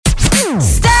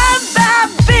Stav,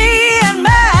 Abby, and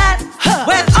Matt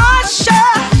with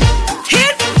Osher.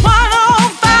 Hit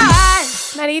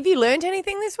 105. Matty, have you learned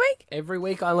anything this week? Every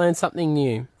week I learn something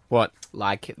new. What?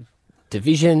 Like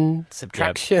division,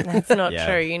 subtraction. That's not Yeah.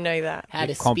 true. You know that. How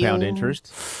to Compound spin.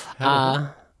 interest.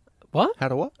 What? How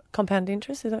to what? Compound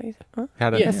interest, is that what you said? Huh? How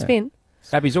to A spin.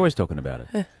 Abby's always talking about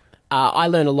it. I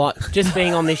learn a lot just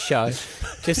being on this show,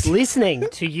 just listening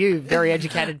to you, very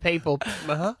educated people,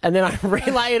 and then I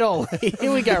relay it all.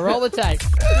 Here we go, roll the tape.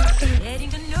 Getting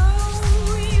to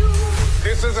know you.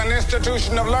 This is an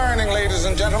institution of learning, ladies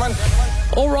and gentlemen.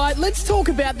 All right, let's talk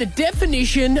about the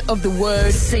definition of the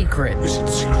word secret.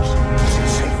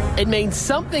 It means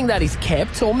something that is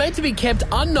kept or meant to be kept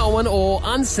unknown or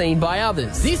unseen by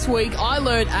others. This week, I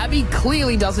learned Abby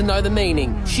clearly doesn't know the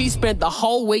meaning. She spent the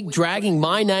whole week dragging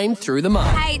my name through the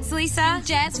mud. Hey, it's Lisa,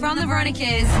 Jazz from the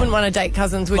Veronicas. Wouldn't want to date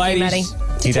cousins, would you, Matty?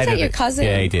 Did you date your cousin?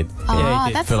 Yeah, he did. Oh,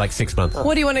 that's... For like 6 months.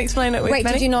 What do you want to explain it with, Wait,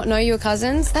 Matty? did you not know you were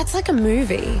cousins? That's like a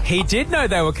movie. He did know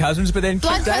they were cousins, but then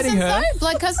Blood kept dating cousins, her. though?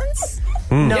 Blood cousins?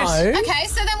 No. Okay,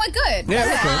 so then we're good. Yeah,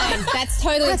 we're good. Fine. That's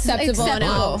totally acceptable on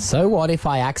our... So what if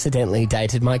I accidentally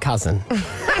dated my cousin?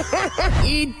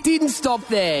 It didn't stop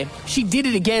there. She did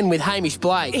it again with Hamish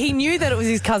Blake. He knew that it was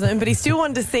his cousin, but he still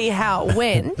wanted to see how it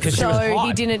went, Because she so was hot.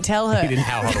 he didn't tell her.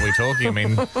 How hot are we talking? I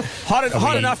mean,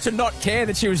 Hot enough to not care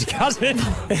that she was your cousin.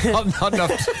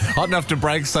 hot enough to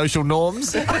break social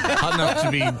norms. Hot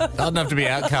enough to be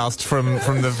outcast from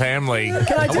the family.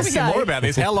 Can I want to just see say- more about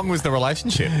this. How long was the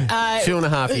relationship?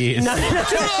 2.5 years. No,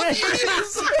 it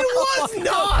was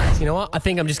not. You know what? I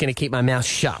think I'm just going to keep my mouth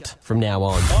shut from now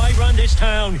on. I run this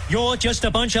town. You're just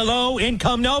a bunch of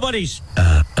low-income nobodies.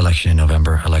 Election in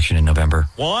November.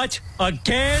 What?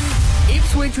 Again?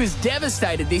 Ipswich was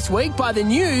devastated this week by the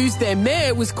news their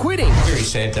mayor was quitting. Very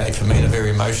sad day for me and a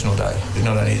very emotional day.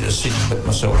 Not only the city, but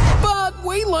myself. But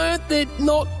we learnt that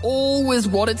not all was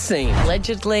what it seemed.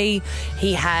 Allegedly,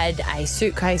 he had a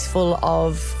suitcase full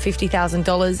of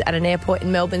 $50,000 at an airport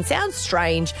in Melbourne. Sounds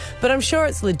strange, but I'm sure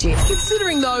it's legit.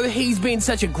 Considering, though, he's been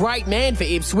such a great man for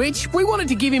Ipswich, we wanted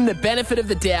to give him the benefit of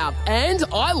the doubt. And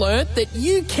I learnt that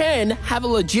you can have a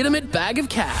legitimate bag of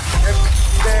cash.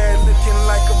 Looking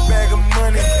like a bag of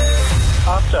money.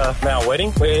 After our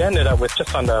wedding, we ended up with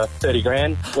just under 30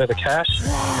 grand worth of cash.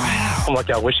 From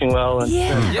like our wishing well and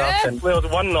stuff. And there was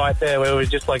one night there where we were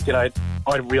just like, I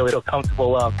really feel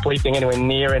comfortable sleeping anywhere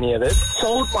near any of this.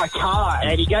 Sold my car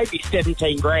and he gave me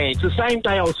 17 grand. The same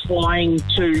day I was flying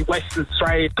to Western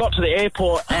Australia, got to the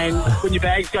airport, and when your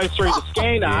bags go through the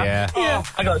scanner,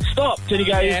 I got stopped. And he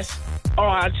goes, all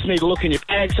right, I just need to look in your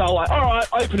bag. So I was like, all right,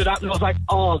 open it up, and I was like,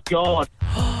 oh, God.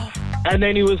 And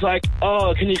then he was like,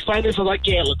 oh, can you explain this? I was like,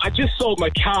 yeah, look, I just sold my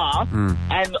car,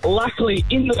 and luckily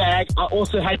in the bag, I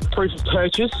also had proof of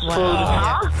purchase for the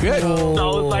car. Good. So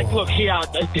I was like, look, here,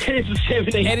 there's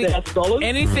 $17,000.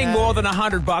 Anything more than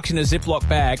 $100 in a Ziploc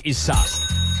bag is sus.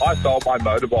 I sold my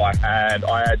motorbike and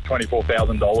I had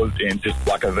 $24,000 in just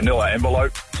like a vanilla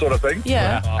envelope sort of thing.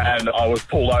 Yeah. And I was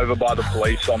pulled over by the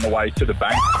police on the way to the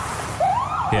bank.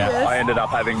 Yeah. I ended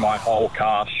up having my whole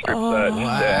car strip searched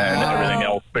and everything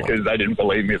else because they didn't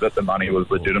believe me that the money was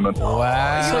legitimate.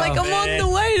 Wow. You're like, I'm on the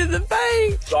way to the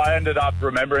bank. So I ended up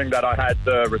remembering that I had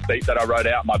the receipt that I wrote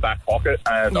out in my back pocket,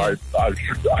 and I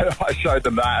showed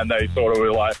them that, and they sort of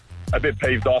were like a bit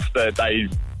peeved off that they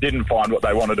didn't find what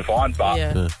they wanted to find, but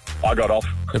I got off.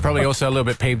 They're probably also a little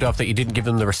bit peeved off that you didn't give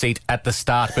them the receipt at the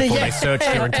start before they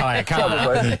searched your entire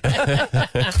car.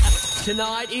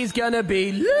 Tonight is going to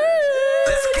be lit.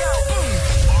 Let's go.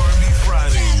 R&B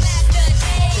Fridays.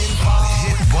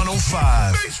 Hit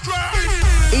 105.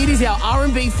 It is our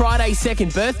R&B Friday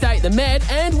second birthday at the Met,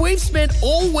 and we've spent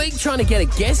all week trying to get a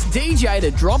guest DJ to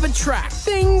drop a track.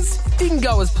 Things didn't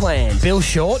go as planned. Bill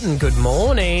Shorten, good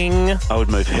morning. I would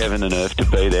move heaven and earth to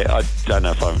be there. I don't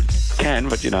know if I can,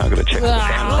 but, I've got to check with the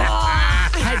family.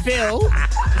 Hey, Bill.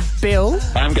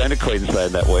 I'm going to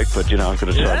Queensland that week, but, I've got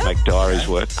to try and make diaries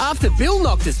work. After Bill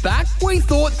knocked us back, we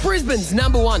thought Brisbane's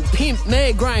 #1 pimp,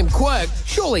 Mayor Graham Quirk,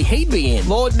 surely he'd be in.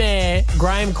 Lord Mayor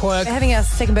Graham Quirk. We're having our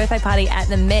second birthday party at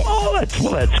the Met. Oh,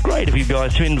 that's great of you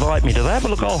guys to invite me to that.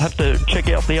 But look, I'll have to check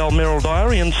out the old Merrill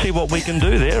Diary and see what we can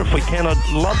do there. If we can, I'd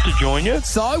love to join you.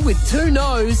 So, with 2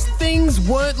 no's, things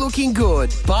weren't looking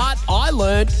good. But I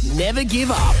learned never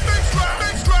give up.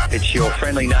 It's your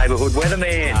friendly neighbourhood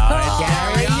weatherman.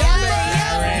 Gary.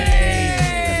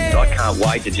 I can't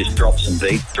wait to just drop some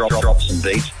beats.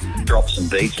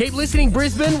 Keep listening,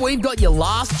 Brisbane. We've got your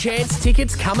last chance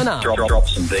tickets coming up. Drop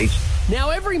some beats. Now,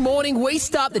 every morning we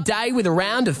start the day with a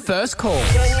round of first calls.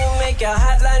 Can you make our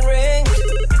hotline ring?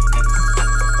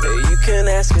 You can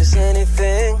ask us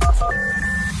anything.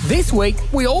 This week,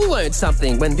 we all learned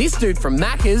something when this dude from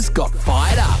Macca's got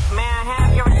fired up. May I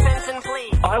have your attention,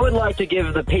 please? I would like to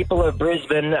give the people of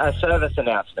Brisbane a service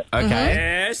announcement. Okay.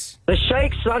 Yes. The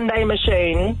Shake Sunday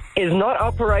machine is not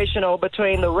operational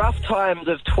between the rough times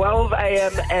of 12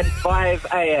 a.m. and 5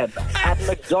 a.m. At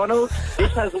McDonald's,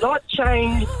 this has not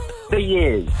changed for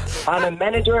years. I'm a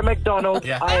manager at McDonald's.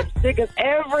 Yeah. I am sick of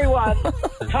everyone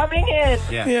coming in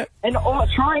Yeah. and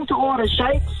trying to order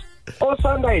shakes or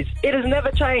Sundays. It has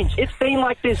never changed. It's been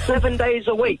like this 7 days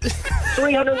a week,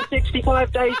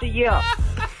 365 days a year.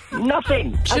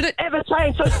 Nothing has ever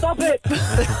changed, so stop it.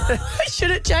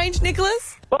 Should it change,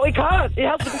 Nicholas? But we can't. It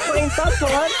has to be clean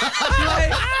sometimes.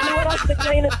 You want us to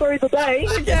clean it through the day?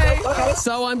 Okay.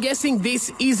 So I'm guessing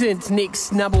this isn't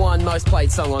Nick's number one most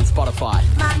played song on Spotify.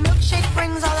 My milkshake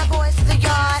brings all the boys to the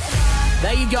yard.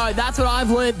 There you go. That's what I've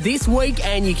learnt this week,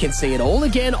 and you can see it all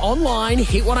again online,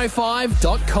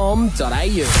 hit105.com.au.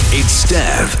 It's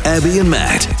Stav, Abby and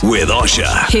Matt with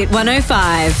Osher. Hit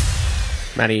 105.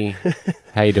 Matty,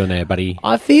 how you doing there, buddy?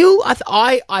 I feel,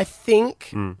 I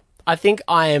think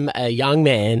I am a young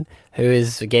man who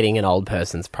is getting an old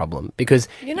person's problem, because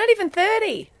You're not even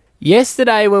 30.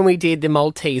 yesterday when we did the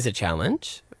Malteser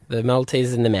challenge, the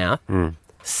Maltesers in the mouth,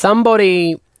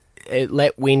 somebody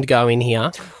let wind go in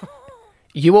here.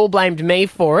 You all blamed me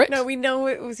for it. No, we know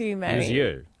it was you, mate. It was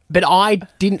you. But I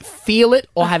didn't feel it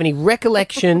or have any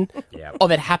recollection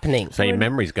of it happening. So your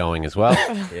memory's going as well.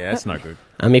 Yeah, that's no good.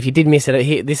 If you did miss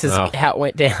it, this is how it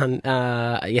went down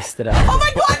yesterday. Oh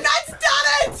my God, Matt's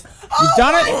done it! You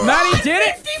done it? Matty did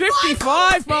it!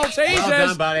 55 Maltesers!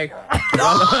 Well done, buddy.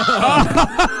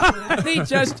 He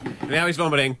just... Now he's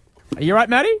vomiting. Are you right,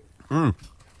 Matty? Oh.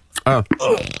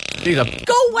 These are...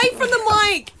 Go away from the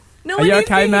mic! No Are one you is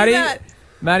okay, thinking Matty? that.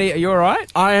 Matty, are you all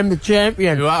right? I am the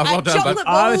champion. You are. Well done, Chocolate bud.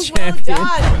 I'm the balls, champion.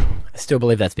 well done. I still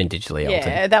believe that's been digitally altered.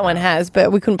 Yeah, that one has,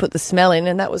 but we couldn't put the smell in,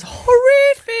 and that was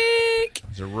horrific.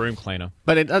 It's a room cleaner.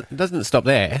 But it doesn't stop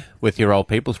there with your old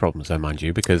people's problems, though, mind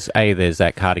you, because A, there's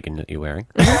that cardigan that you're wearing.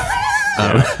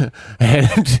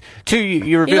 And two,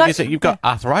 you revealed that you've got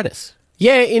arthritis.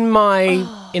 Yeah, in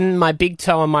my big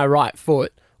toe on my right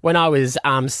foot, when I was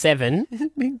 7,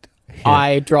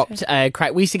 I dropped a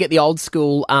crate. We used to get the old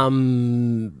school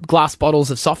glass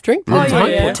bottles of soft drink.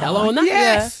 Portello and that.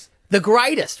 Yes. The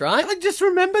greatest, right? I just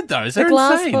remembered those. The They're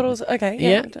glass insane. bottles, okay.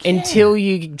 Yeah. Until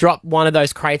you drop one of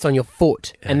those crates on your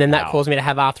foot, and then that caused me to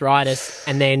have arthritis,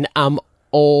 and then for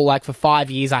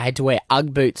 5 years I had to wear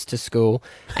Ugg boots to school.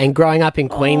 And growing up in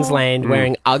Queensland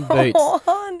wearing Ugg boots,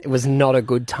 it was not a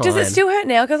good time. Does it still hurt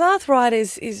now? Because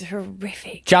arthritis is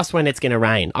horrific. Just when it's going to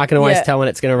rain. I can always tell when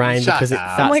it's going to rain because it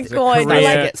starts Oh my God. to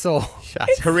get sore.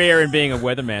 Career in being a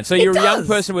weatherman. So you're a young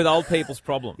person with old people's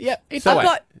problems. Yep.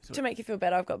 To make you feel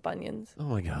better, I've got bunions. Oh,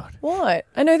 my God. What?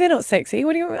 I know they're not sexy.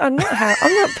 What do you? I'm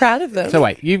not proud of them. So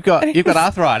wait, you've got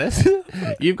arthritis,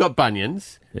 you've got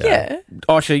bunions. Yeah.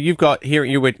 Osher, you've got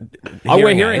hearing. I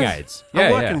wear hearing aids.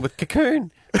 I'm working with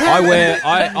Cocoon.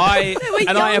 I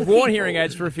have worn hearing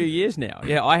aids for a few years now.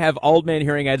 Yeah, I have old man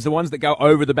hearing aids, the ones that go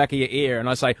over the back of your ear, and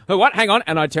I say, "Oh, what? Hang on,"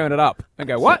 and I turn it up and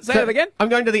go, "What? Say that again." I'm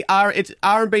going to the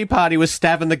R&B party with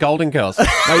Stav and the Golden Girls. No,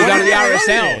 you go to the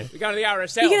RSL. You go to the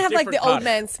RSL. You can have like the different old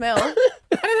man smell. I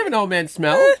don't have an old man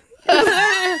smell.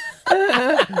 How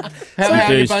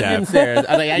are your bunions there?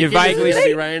 Are they You're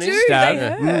vaguely raining?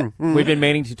 Stav. We've been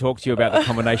meaning to talk to you about the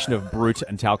combination of brute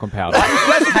and talcum powder.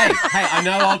 hey, I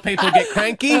know old people get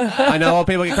cranky.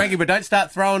 But don't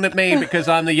start throwing at me because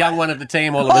I'm the young one of the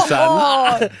team all of a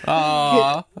sudden.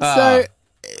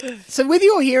 So with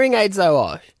your hearing aids though,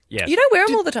 Osh, Yes. You don't wear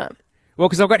them all the time. Well,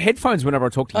 because I've got headphones whenever I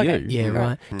talk to you. Yeah,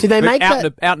 right. Do they But make out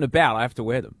that? and about, I have to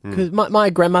wear them. Because my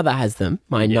grandmother has them,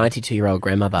 my 92-year-old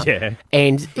grandmother. Yeah.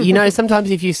 And,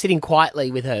 sometimes if you're sitting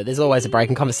quietly with her, there's always a break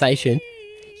in conversation.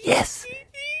 Yes.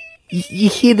 You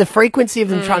hear the frequency of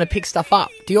them trying to pick stuff up.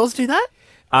 Do yours do that?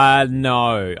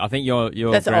 No. I think your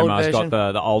That's the old grandma's version.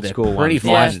 got the old school Pretty ones.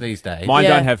 flash these days. Mine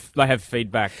Yeah. don't have. They have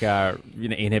feedback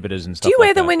inhibitors and stuff. Do you wear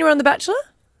like them that. when you're on The Bachelor?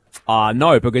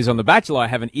 No, because on The Bachelor I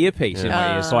have an earpiece in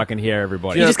my ear so I can hear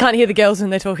everybody. You just can't hear the girls when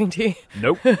they're talking to you.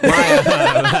 Nope. It's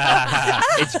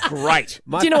great.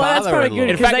 Do you know what? That's probably good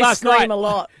In because fact, they last scream night- a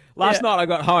lot. Last night I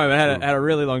got home and had a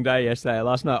really long day yesterday.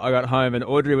 Last night I got home and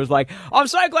Audrey was like, "I'm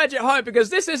so glad you're home because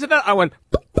this and that." I went,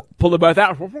 pull them both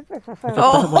out.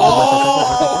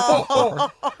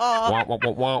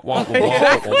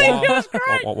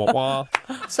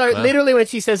 So literally when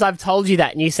she says, I've told you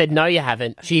that, and you said, no, you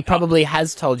haven't, she probably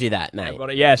has told you that, mate.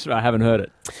 But yes, I haven't heard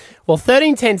it. Well,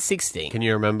 13, 10, 60. Can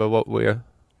you remember what we were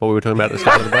talking about at the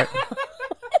start of the break?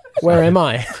 Where am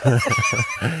I?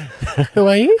 Who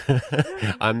are you?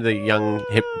 I'm the young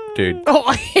hip dude.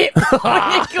 Oh, hip. You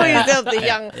call yourself the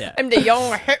young. I'm the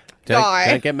young hip guy.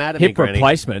 Don't get mad at me, Hip Granny.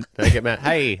 replacement. Don't get mad.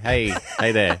 Hey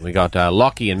there. We got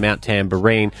Lockie in Mount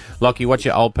Tambourine. Lockie, what's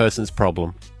your old person's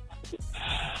problem?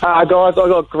 Guys, I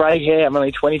got grey hair. I'm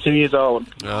only 22 years old.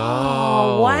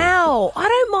 Oh, wow. I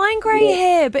don't mind grey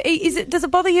hair, but does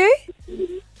it bother you?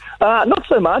 Not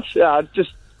so much.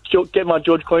 Just get my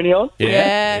George Clooney on.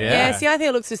 Yeah. See, I think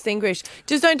it looks distinguished.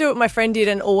 Just don't do what my friend did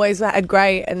and always had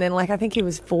grey, and then, I think he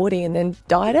was 40 and then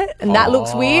dyed it, and that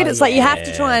looks weird. It's like you have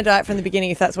to try and dye it from the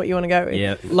beginning if that's what you want to go with.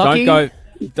 Yeah. Lucky?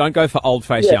 Don't go for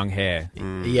old-faced young hair.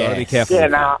 Gotta be careful.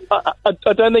 Yeah,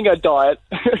 I don't think I'd dye it.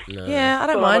 Yeah, I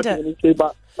don't mind it.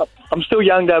 But I'm still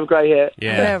young to have grey hair.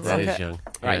 Yeah, that is young.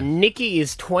 Right, Nikki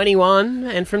is 21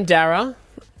 and from Darra.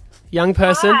 Young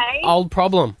person, Hi. old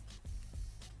problem.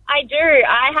 I do.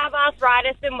 I have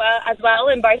arthritis as well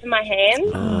in both of my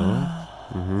hands.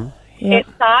 It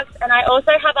sucks. And I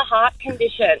also have a heart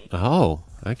condition. Oh,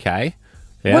 okay.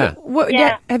 Yeah.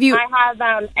 Have you? I have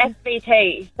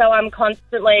SVT, so I'm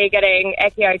constantly getting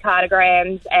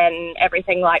echocardiograms and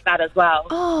everything like that as well.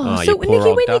 Oh, so Nikki,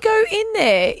 when you go in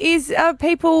there, is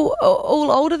people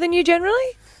all older than you generally?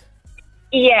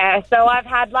 Yeah, so I've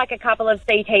had a couple of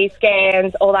CT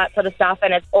scans, all that sort of stuff,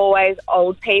 and it's always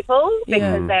old people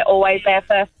because they're always there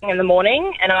first thing in the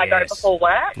morning, and I go before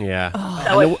work. Yeah.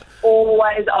 So it's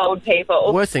always old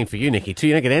people. Worst thing for you, Nikki, too,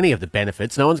 you don't get any of the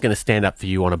benefits. No one's going to stand up for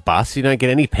you on a bus. You don't get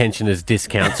any pensioners'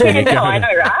 discounts when you go I know,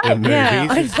 right? to movies. Yeah,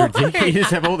 I It's know. ridiculous. You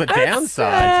just have all the downsides,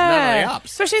 none of the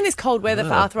ups. Especially in this cold weather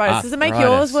for arthritis. Does it make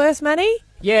yours worse, Manny?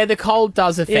 Yeah, the cold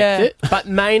does affect it, but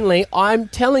mainly, I'm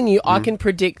telling you, I can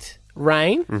predict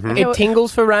rain. It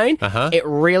tingles for rain. It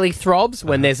really throbs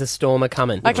when there's a storm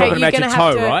coming. Okay, you're going to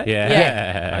have to. right?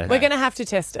 Yeah. We're going to have to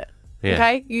test it. Yeah.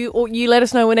 Okay, you let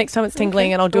us know when next time it's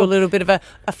tingling, and I'll do a little bit of a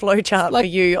flow chart for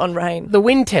you on rain. The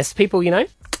wind test, people,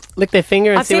 lick their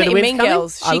finger and I've see seen where it the in wind's Mean coming.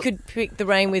 Girls. She could pick the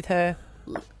rain with her.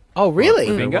 Oh, really?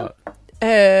 Finger. You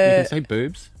can say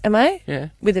boobs. Am I? Yeah.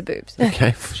 With her boobs.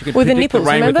 Okay. With the nipples,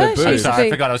 remember? She Oh, used to sorry, I be-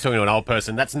 forgot I was talking to an old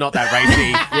person. That's not that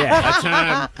racy a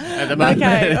term at the moment.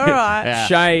 Okay, all right.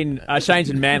 Yeah. Shane's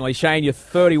in Manly. Shane, you're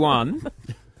 31.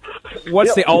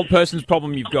 What's the old person's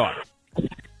problem you've got?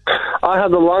 I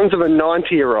have the lungs of a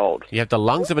 90-year-old. You have the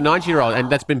lungs of a 90-year-old, and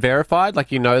that's been verified?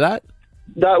 Like, you know that?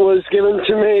 That was given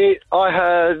to me. I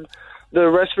had the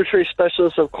respiratory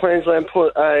specialist of Queensland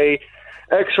put a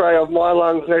X-ray of my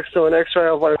lungs next to an X-ray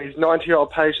of one of his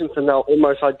 90-year-old patients, and they're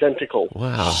almost identical.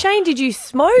 Wow. Shane, did you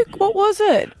smoke? What was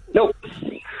it? Nope.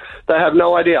 They have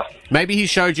no idea. Maybe he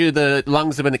showed you the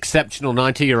lungs of an exceptional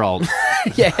 90-year-old.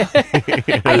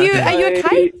 Are you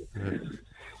okay?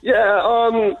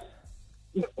 Yeah,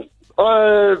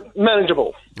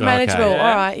 manageable. Manageable. Okay.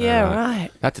 All right. Yeah. Right.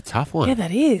 That's a tough one. Yeah,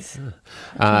 that is.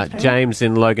 James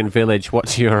in Logan Village,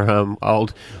 what's your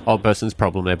old person's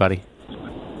problem there, buddy?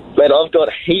 Man, I've got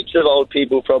heaps of old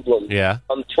people problems. Yeah.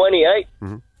 I'm 28.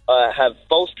 I have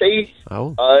false teeth.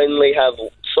 Oh. I only have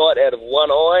sight out of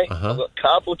one eye. I've got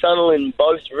carpal tunnel in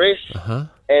both wrists.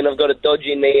 And I've got a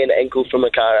dodgy knee and ankle from a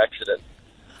car accident.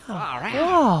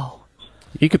 Wow.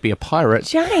 You could be a pirate.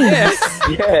 James.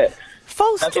 Yeah.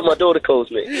 False. That's what my daughter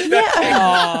calls me.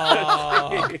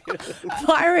 Yeah.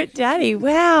 Pirate Daddy.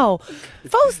 Wow.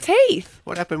 False teeth.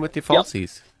 What happened with your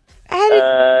falsies? How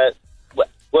did...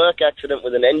 Work accident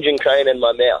with an engine crane in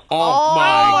my mouth. Oh,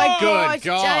 my gosh, good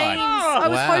God. James. I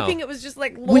was Wow. hoping it was just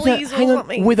like With a, lollies or hang on,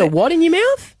 something. with a what in your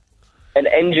mouth? An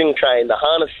engine crane. The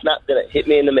harness snapped and it hit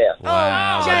me in the mouth.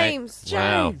 Wow, James.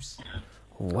 Wow. James.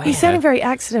 You're sounding very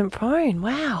accident prone.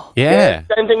 Wow. Yeah.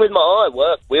 Same thing with my eye.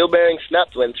 Work. Wheel bearing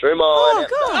snapped, went through my eye.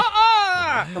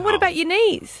 Oh, God. And what about your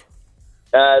knees?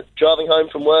 Driving home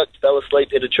from work, fell asleep,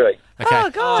 hit a tree. Okay. Oh,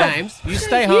 God. James, you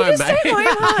stay home, You just mate. stay home,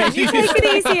 hon. You take it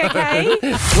easy, okay?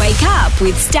 Wake up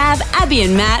with Stav, Abby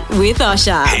and Matt with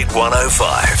Osher. Hit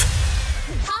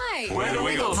 105. Hi. Where the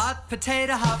Wiggles. Hot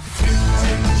potato, hot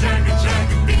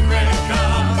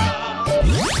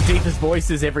Deepest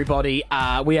voices, everybody.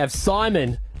 We have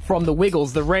Simon from the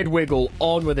Wiggles, the Red Wiggle,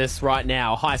 on with us right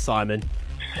now. Hi, Simon.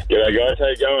 G'day guys, how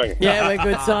you going? Yeah, we're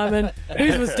good, Simon.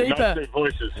 Whose was deeper? Nice deep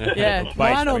voices. Yeah,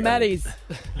 mine or Maddie's?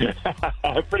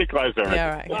 Pretty close, I reckon.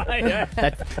 Yeah,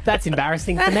 right. That's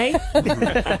embarrassing for me.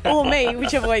 Or me,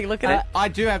 whichever way you look at it. I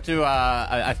do have to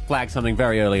I flag something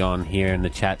very early on here in the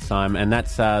chat, Simon, and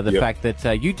that's the fact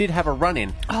that you did have a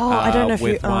run-in I don't know if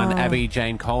with you... one oh. Abby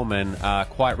Jane Coleman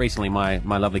quite recently, my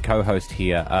lovely co-host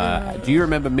here. Do you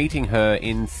remember meeting her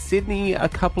in Sydney a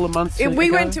couple of months ago?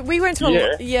 We went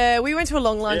to Yeah. we went to a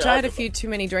long lunch. Yeah, I had a few too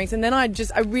many drinks, and then I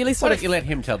really Why sort don't of you let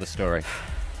him tell the story?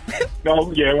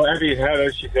 No, yeah, well, Abby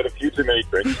had, she said, a few too many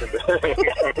drinks. And,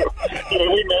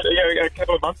 we met a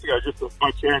couple of months ago just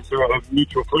by chance a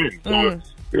mutual friend. So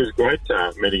it was great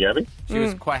meeting Abby. She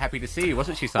was quite happy to see you,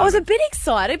 wasn't she, I Simon? was a bit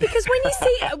excited because when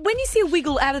you see a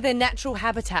wiggle out of their natural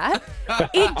habitat,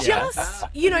 it just,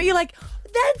 you're like,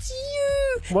 that's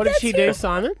you. What did she do,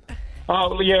 Simon? Oh,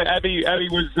 well, yeah, Abby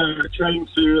was trained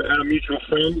to our mutual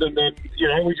friend, and then,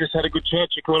 we just had a good chat.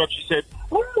 She called up, she said,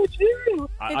 oh, it's you.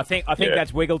 I think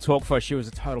that's wiggle talk for her. She was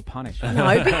a total punish.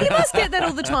 No, but you must get that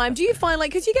all the time. Do you find,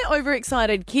 because you get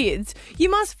overexcited kids, you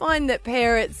must find that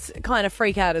parents kind of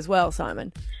freak out as well,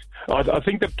 Simon? I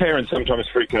think that parents sometimes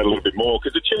freak out a little bit more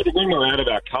because the children, when we're out of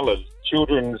our colours,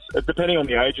 depending on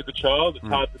the age of the child, it's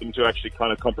hard for them to actually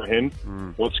kind of comprehend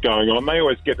what's going on. They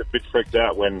always get a bit freaked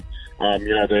out when,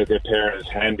 their parent is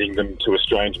handing them to a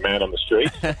strange man on the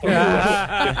street to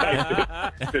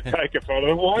take a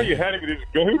photo. Why are you handing me this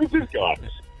guy? Who is this guy?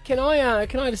 Can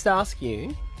I just ask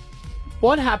you,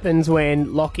 what happens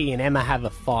when Lockie and Emma have a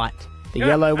fight? The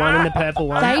yellow one and the purple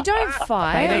one. They don't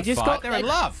fight. They're in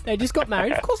love. They just got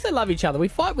married. Of course they love each other. We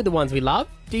fight with the ones we love.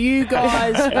 Do you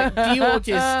guys, do you all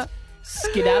just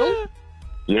skedaddle?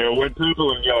 Yeah, when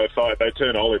purple and yellow fight, they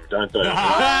turn olive, don't they?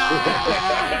 That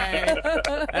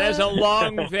is a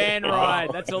long van ride.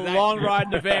 That's a long ride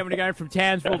in the van when you're going from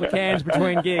Townsville to Cairns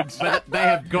between gigs. But they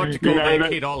have got to call their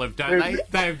kid Olive, don't they?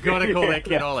 They've got to call their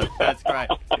kid Olive. That's great.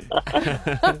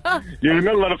 Yeah,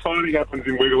 not a lot of fighting happens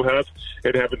in Wiggle House.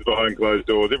 It happens behind closed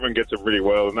doors. Everyone gets on really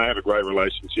well, and they have a great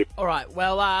relationship. All right.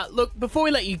 Well, look, before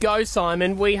we let you go,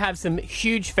 Simon, we have some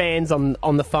huge fans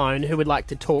on the phone who would like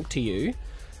to talk to you.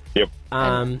 Yep.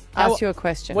 Ask you a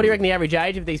question. What do you reckon the average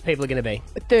age of these people are going to be?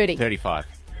 30. 35.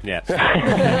 Yeah.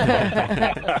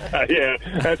 Yeah,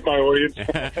 that's my audience.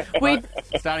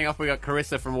 Starting off, we got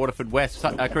Carissa from Waterford West.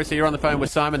 Carissa, you're on the phone with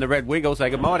Simon, the Red Wiggle. Say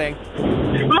good morning.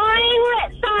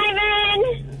 Morning,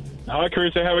 Simon. Hi,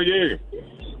 Carissa. How are you?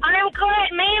 I'm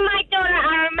good. Me and my daughter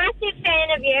are a massive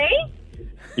fan of you.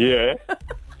 Yeah.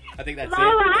 I think that's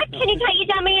Lola, can you take your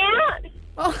dummy out?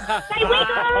 Say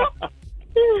wiggle.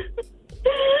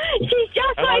 She's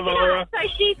just Hello, woken Laura. up, so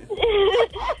she's...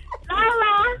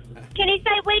 Lola, can you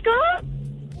say wiggle?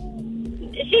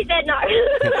 She said no.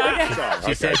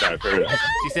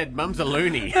 She said, Mum's a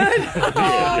loony.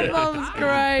 Oh, Mum's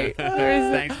great.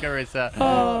 Thanks, Carissa.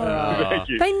 Thank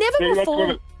you. They never See,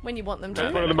 perform when you want them to.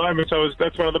 That's one of the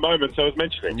moments I was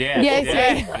mentioning. Yeah.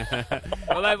 Yes.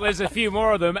 Well, that was a few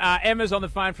more of them. Emma's on the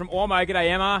phone from Ormo. G'day,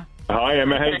 Emma. Hi,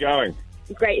 Emma. How you going?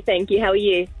 Great, thank you. How are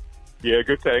you? Yeah,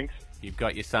 good, thanks. You've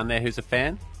got your son there who's a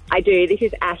fan? I do. This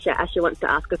is Asher. Asher wants to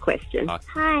ask a question.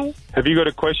 Hi. Have you got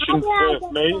a question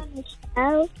for me?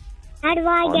 Oh, how do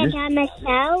I get on the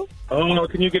show? Oh,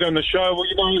 can you get on the show? Well,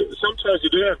 sometimes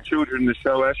you do have children in the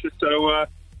show, Asher, so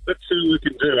let's see what we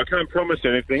can do. I can't promise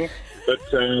anything, but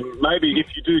maybe if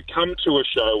you do come to a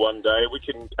show one day, we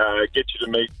can get you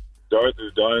to meet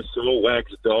Dorothy the dinosaur,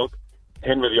 Wags the dog,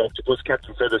 Henry the octopus,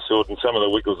 Captain Feathersword, and some of the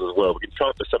Wiggles as well. We can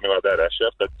try for something like that,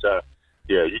 Asher, but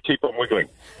yeah, you keep on wiggling.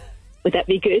 Would that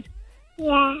be good?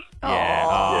 Yeah.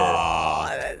 Oh,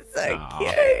 that's so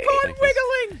cute. Keep on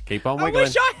wiggling. Keep on I wiggling.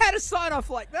 wish I had a sign off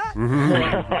like that.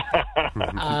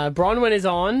 Bronwyn is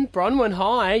on. Bronwyn,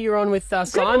 hi. You're on with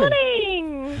Simon. Good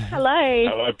morning. Hello.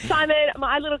 Hello. Simon,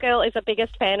 my little girl is the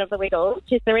biggest fan of the Wiggles.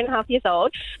 She's 3.5 years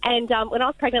old. And when I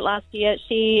was pregnant last year,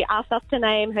 she asked us to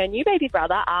name her new baby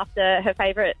brother after her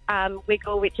favourite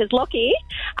Wiggle, which is Lockie.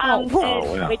 And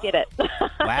we did it.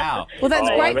 Wow. Well, that's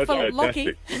great that's for fantastic.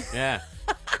 Lockie. Yeah.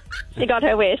 She got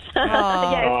her wish.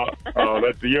 Oh.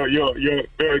 Yes. You're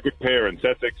very good parents.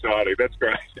 That's exciting. That's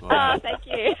great. Oh, thank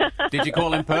you. Did you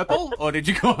call him Purple or did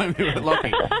you call him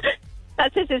Lockie?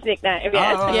 That's just his nickname.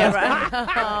 Yes. Oh, Yeah,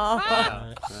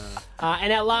 right.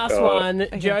 And our last one,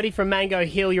 Jody from Mango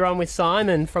Hill. You're on with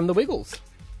Simon from the Wiggles.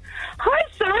 Hi,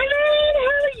 Simon. How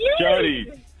are you?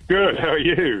 Jody, good. How are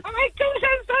you? Oh my gosh,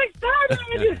 I'm so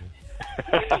excited.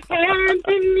 And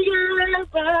in your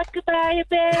rock-a-bye a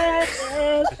bed,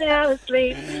 fell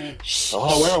asleep.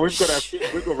 Oh, well, we've got our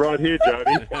fifth Wiggle right here,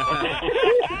 Jody.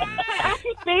 I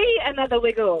could be another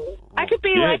Wiggle. I could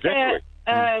be like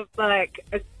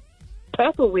a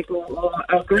purple Wiggle or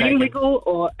a green Wiggle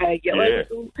or a yellow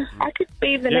Wiggle. I could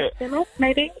be the next Emma,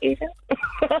 maybe, even.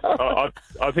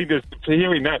 I think there's,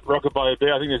 hearing that Rockabye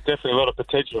Bear, I think there's definitely a lot of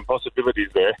potential and possibilities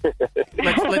there.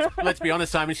 Let's be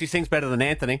honest, Simon. She sings better than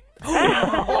Anthony.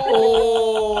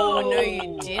 Oh, no,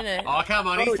 you didn't. Oh, come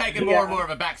on. He's taking more and more of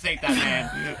a backseat, that man.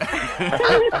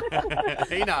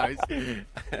 He knows.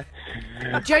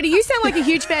 Jody, you sound like a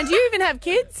huge fan. Do you even have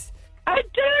kids? I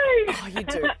do. Oh, you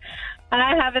do.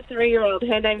 I have a 3-year-old.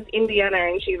 Her name's Indiana,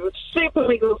 and she's a super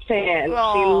Wiggles fan.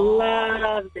 Aww. She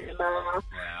loves Emma.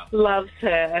 Loves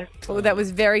her. Oh, that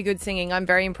was very good singing. I'm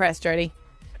very impressed, Jodie.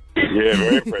 Yeah,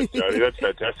 very impressed, Jodie. That's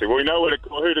fantastic. Well, we know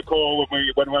who to call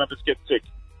when one of us gets sick.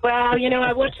 Well,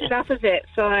 I watched enough of it,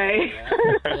 so...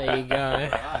 There you go.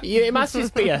 It must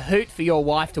just be a hoot for your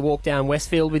wife to walk down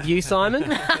Westfield with you, Simon.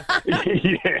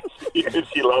 Yes,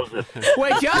 she loves it.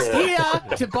 We're just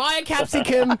here to buy a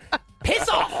capsicum. Piss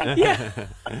off! Yeah.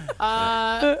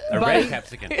 A buddy, red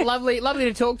capsicum. Lovely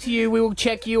to talk to you. We will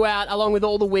check you out along with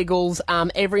all the Wiggles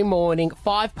every morning,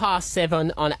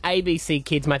 7:05 on ABC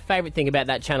Kids. My favourite thing about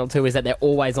that channel too is that they're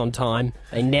always on time.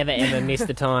 They never ever miss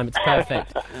the time. It's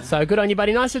perfect. So good on you,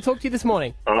 buddy. Nice to talk to you this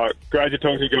morning. All right, great to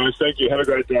talk to you guys. Thank you. Have a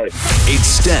great day.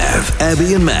 It's Stav,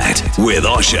 Abby and Matt with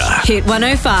Osher. Hit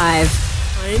 105.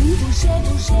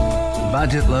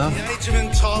 Budget, love. The age of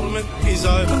entitlement is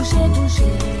over.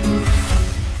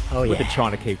 Oh, We've been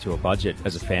trying to keep to a budget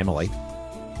as a family.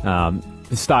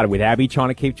 It started with Abby trying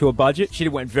to keep to a budget. She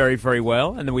went very, very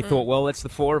well. And then we thought, well, that's the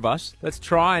four of us. Let's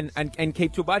try and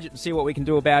keep to a budget and see what we can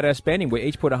do about our spending. We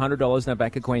each put $100 in our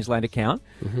Bank of Queensland account.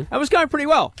 And it was going pretty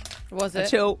well. Was it?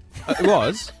 Until it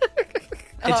was.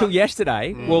 Until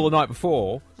yesterday, well, the night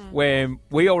before, when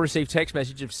we all received text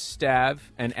message of Stav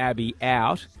and Abby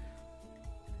out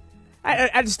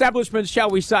at establishments, shall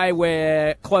we say,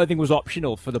 where clothing was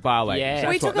optional for the bar ladies.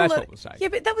 Yeah. That's what we'll say. Yeah,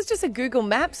 but that was just a Google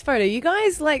Maps photo. You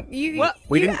guys,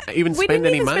 We didn't even spend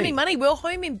any money. We were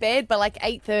home in bed by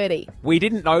 8:30. We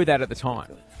didn't know that at the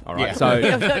time. All right, so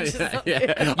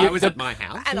I was at my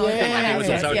house. And I was at my house. was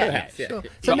also Yeah. at your house.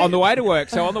 Yeah. So on the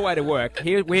way to work,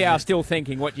 here we are still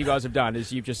thinking what you guys have done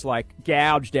is you've just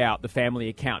gouged out the family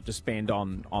account to spend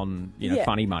on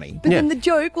funny money. But then the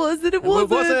joke was that it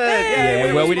wasn't.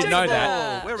 Yeah, well, we didn't know We're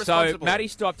that. So responsible. Maddie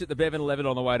stopped at the Bevan 11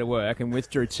 on the way to work and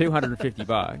withdrew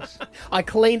 $250. I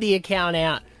cleaned the account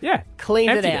out. Yeah, Cleaned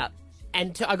it emptied out.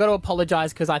 And I got to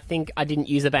apologise because I think I didn't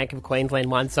use the Bank of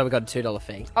Queensland one, so we got a $2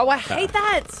 fee. Oh, I hate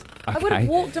that. I would have Okay.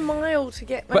 walked a mile to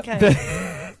get. But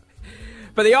Okay.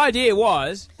 But the idea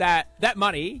was that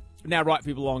money now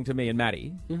rightfully belonged to me and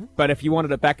Maddie. But if you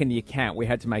wanted it back in the account, we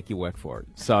had to make you work for it.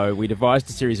 So we devised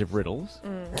a series of riddles.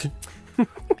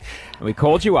 And we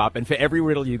called you up, and for every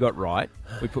riddle you got right,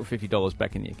 we put $50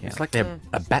 back in the account. It's like they're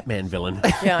a Batman villain.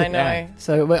 Yeah, I know. Yeah.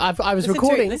 So I was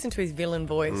recording. Listen to his villain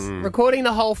voice. Recording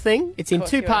the whole thing. It's in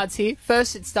course two you are. parts here.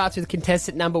 First, it starts with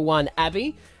contestant number 1,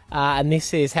 Abby. And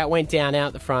this is how it went down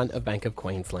out the front of Bank of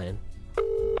Queensland.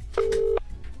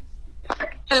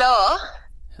 Hello?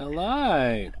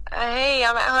 Hello. Hey,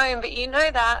 I'm at home, but you know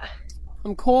that.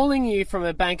 I'm calling you from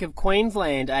a Bank of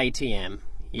Queensland ATM.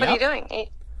 What are you doing?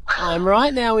 I'm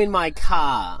right now in my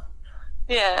car.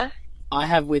 Yeah. I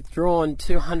have withdrawn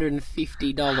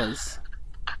 $250.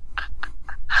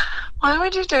 Why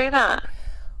would you do that?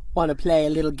 Want to play a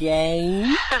little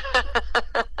game?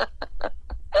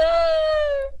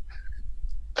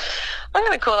 I'm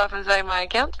going to call up and say my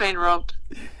account's been robbed.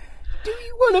 Do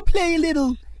you want to play a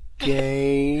little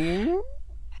game?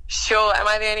 Sure. Am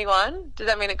I the only one? Does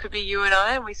that mean it could be you and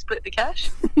I and we split the cash?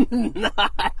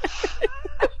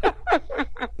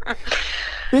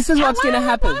 This is what's going to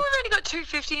happen. Why have we only got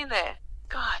 $250 in there?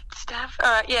 God, Stav. All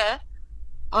right, yeah.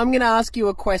 I'm going to ask you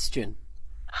a question.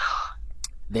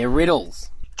 They're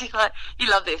riddles. You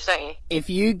love this, don't you? If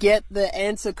you get the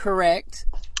answer correct,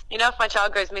 You know, if my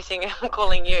child goes missing, I'm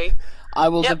calling you. I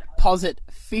will deposit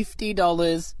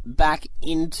 $50 back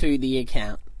into the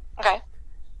account. Okay.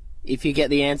 If you get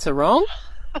the answer wrong,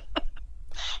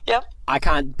 Yep. I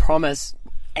can't promise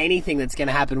anything that's going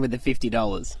to happen with the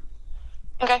 $50.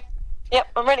 Okay. Yep,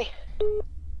 I'm ready.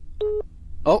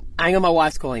 Oh, hang on, my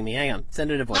wife's calling me. Hang on.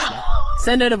 Send her to voicemail.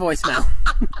 Send her to voicemail.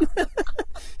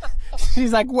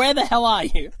 She's like, where the hell are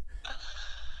you?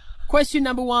 Question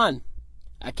number 1.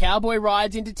 A cowboy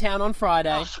rides into town on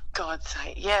Friday. Oh, for God's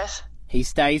sake, yes. He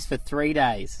stays for 3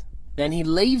 days. Then he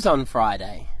leaves on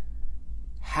Friday.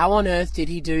 How on earth did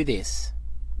he do this?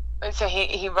 So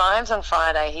he arrives on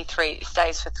Friday, he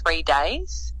stays for 3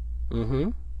 days. Mm-hmm.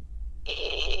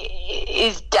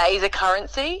 Is days a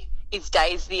currency? Is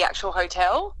days the actual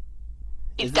hotel?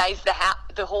 Is days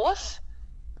the horse?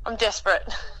 I'm desperate.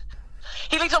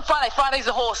 He leaves on Friday. Friday's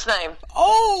the horse name.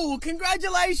 Oh,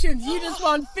 congratulations. You just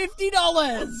won $50.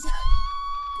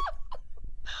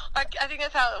 I think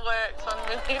that's how it works on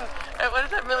what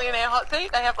is that, Millionaire Hot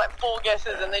Seat? They have like 4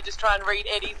 guesses and they just try and read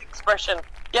Eddie's expression.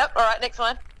 Yep, all right, next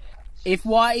one. If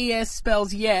YES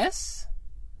spells yes,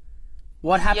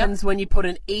 what happens when you put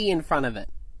an E in front of it?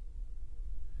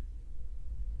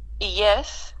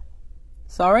 Yes.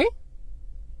 Sorry?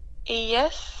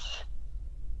 Yes.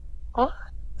 What?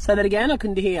 Say that again, I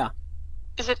couldn't hear.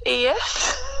 Is it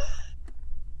ES?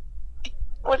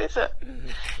 What is it?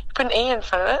 Put an E in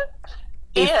front of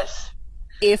it. ES.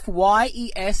 If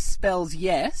YES spells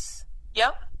yes,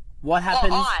 Yep. what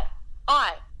happens? Oh,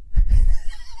 I.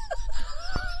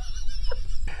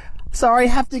 Sorry,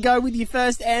 have to go with your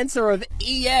first answer of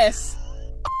ES.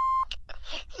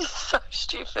 This is so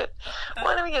stupid.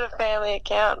 Why don't we get a family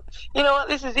account? You know what?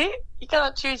 This is it. You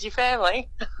can't choose your family.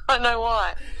 I know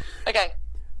why. Okay.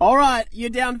 All right,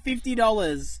 you're down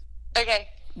 $50. Okay.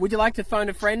 Would you like to phone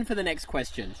a friend for the next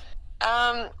question?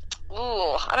 I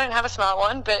don't have a smart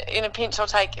one, but in a pinch I'll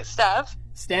take Stav.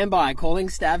 Stand by, calling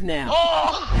Stav now.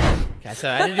 Oh! Okay, so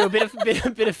I had to do a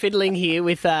bit of fiddling here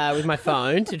with my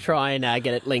phone to try and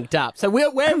get it linked up. So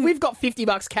we've got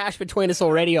 $50 cash between us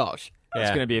already, Osh. It's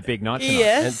going to be a big night tonight.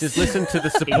 Yes. And just listen to the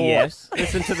support. Yes.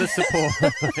 Listen to the support.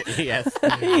 Yes.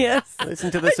 Yes.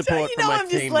 Listen to the support from my I'm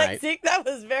teammate. dyslexic. That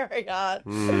was very hard.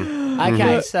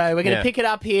 Okay, so we're going to Yeah. pick it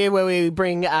up here where we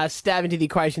bring Stav into the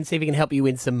equation, see if we can help you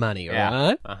win some money, all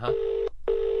right? Uh-huh.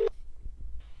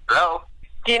 Hello?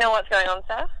 Do you know what's going on,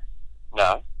 Stav?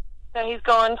 No. So he's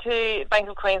gone to Bank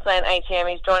of Queensland ATM,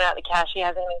 he's drawn out the cash he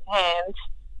has in his hand,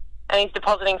 and he's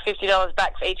depositing $50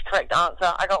 back for each correct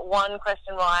answer. I got one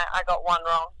question right, I got one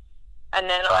wrong. And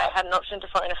then I had an option to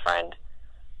phone a friend.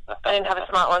 I didn't have a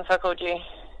smart one, so I called you.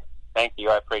 Thank you,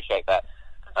 I appreciate that.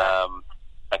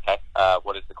 Okay,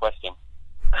 what is the question?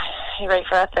 You ready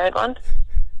for our third one?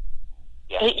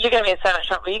 Yeah. You're going to be in so much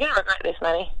trouble. You're going to regret this,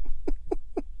 Manny.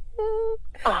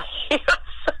 Oh, you're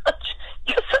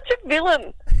such a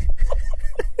villain.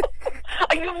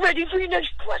 Are you ready for your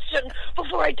next question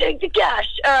before I take the cash?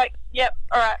 All right. Yep.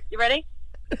 All right. You ready?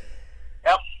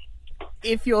 Yep.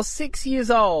 If you're 6 years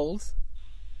old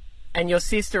and your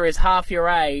sister is half your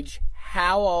age,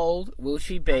 how old will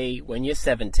she be when you're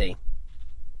 70?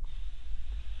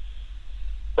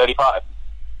 35.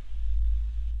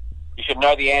 You should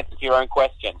know the answer to your own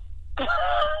question.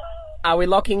 Are we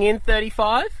locking in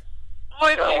 35?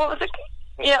 Wait, what was it?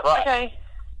 Yep. Right. Okay.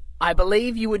 I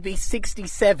believe you would be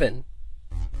 67.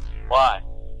 Why?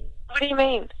 What do you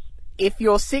mean? If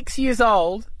you're 6 years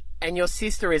old and your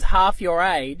sister is half your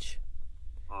age,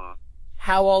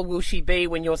 how old will she be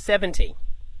when you're 70?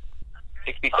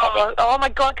 67. Oh my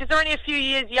God, because they're only a few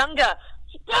years younger.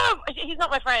 No, he's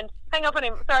not my friend. Hang up on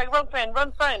him. Sorry, wrong friend.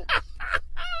 Wrong friend.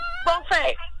 Wrong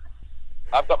friend.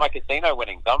 I've got my casino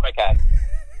winnings. I'm okay.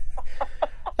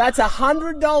 That's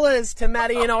 $100 to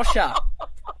Maddie and Osher.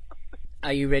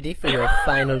 Are you ready for your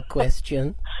final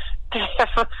question?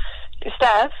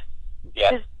 Stav?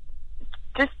 Yeah.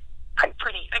 Just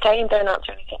pretty. Okay, and don't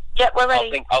answer anything. Yep, we're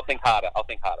ready. I'll think harder.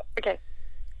 Okay.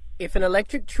 If an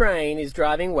electric train is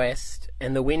driving west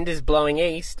and the wind is blowing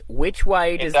east, which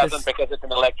way It does doesn't because it's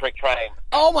an electric train.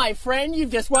 Oh, my friend,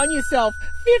 you've just won yourself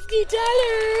 $50.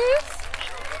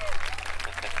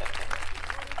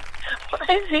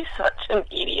 Why is he such an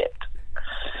idiot?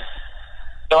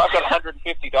 So I've got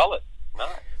 $150. No.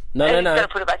 No. He's got to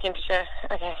put it back into share.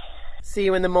 Okay. See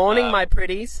you in the morning, my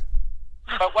pretties.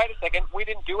 But wait a second. We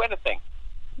didn't do anything.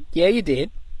 Yeah, you did.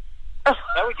 No,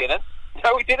 we didn't.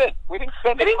 We didn't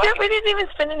spend any money. We didn't even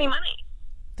spend any money.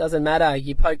 Doesn't matter.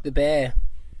 You poked the bear.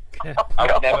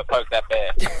 I would never poke that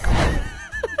bear.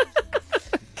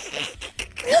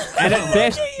 And at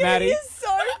best, Maddie. You're so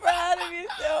proud of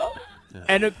yourself.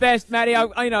 And at best, Maddie,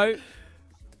 I know.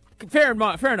 Fair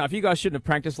enough. You guys shouldn't have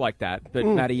practiced like that. But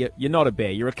Maddie, you're not a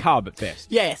bear. You're a cub at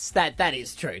best. Yes, that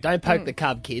is true. Don't poke the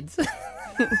cub, kids.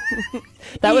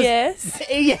 That was Yes.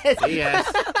 yes.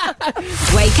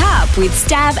 Wake up with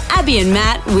Stav, Abby and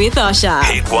Matt with Osher.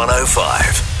 Hit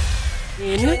 105.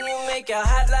 In. you make a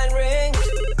hotline ring?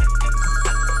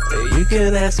 You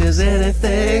can ask us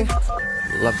anything.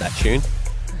 Love that tune.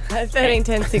 13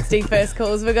 10 60 first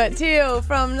calls. We've got Teal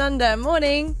from Nunda.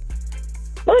 Morning.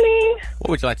 Morning. What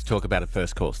would you like to talk about at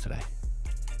first calls today?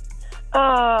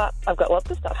 I've got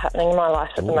lots of stuff happening in my life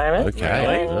at the moment.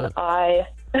 Okay. And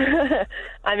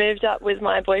I moved up with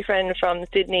my boyfriend from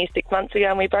Sydney 6 months ago,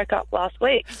 and we broke up last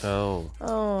week. Oh.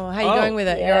 Oh, how are you going with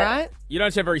it? You Yeah. all right? You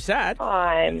don't sound very sad.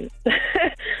 I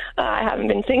haven't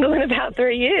been single in about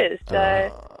 3 years,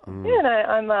 so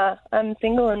I'm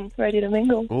single and ready to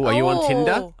mingle. Oh, are you on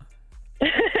Tinder?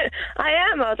 I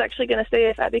am. I was actually going to see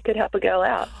if Abby could help a girl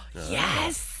out.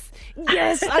 Yes.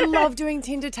 Yes, I love doing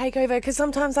Tinder takeover because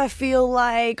sometimes I feel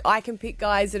like I can pick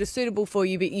guys that are suitable for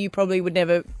you, but you probably would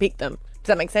never pick them. Does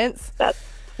that make sense?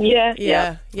 Yeah.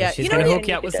 She's going to hook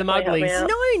you up with some uglies. No,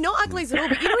 not uglies at all.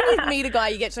 But you know when you meet a guy,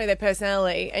 you get to know their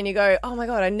personality, and you go, "Oh my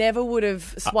God, I never would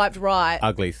have swiped right."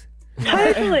 Uglies.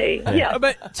 Totally. Yeah.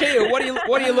 But Tia, what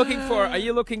are you looking for? Are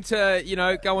you looking to,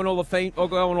 go on all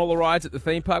the rides at the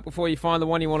theme park before you find the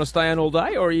one you want to stay on all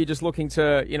day, or are you just looking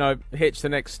to, hitch the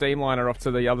next steamliner off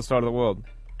to the other side of the world?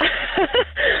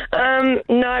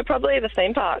 No, probably the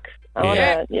theme park. All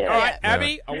right,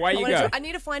 Abby, away you go. I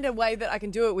need to find a way that I can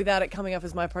do it without it coming up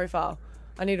as my profile.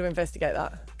 I need to investigate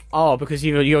that. Oh, because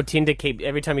your Tinder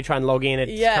every time you try and log in,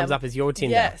 it comes up as your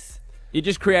Tinder. Yes. You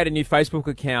just create a new Facebook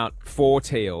account for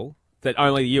Teal that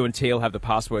only you and Teal have the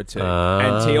password to.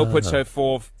 And Teal puts her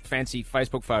 4 fancy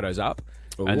Facebook photos up.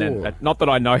 Ooh. And then, not that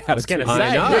I know how to do it.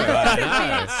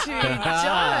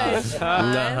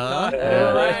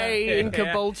 Ray in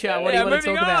Caboolture, what do you want to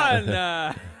talk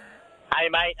about? Hey,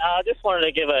 mate, I just wanted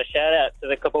to give a shout-out to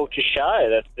the Caboolture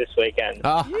show this weekend.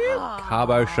 Oh,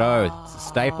 Carbo show. It's a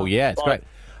staple, yeah, it's great.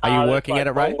 Are you working at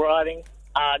it, Ray? Riding.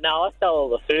 No, I sell all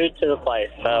the food to the place,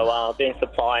 so I've been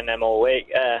supplying them all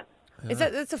week.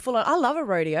 That's a full-on... I love a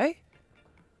rodeo.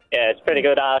 Yeah, it's pretty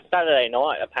good. Saturday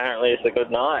night, apparently, is a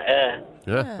good night,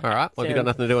 Yeah, all right. Well, if you've got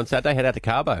nothing to do on Saturday, head out to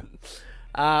Carbo.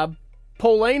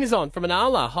 Pauline is on from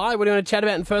Anala. Hi, what do you want to chat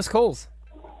about in First Calls?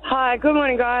 Hi, good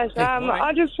morning, guys.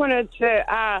 I just wanted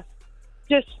to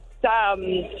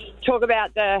talk about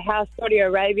how Saudi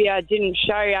Arabia didn't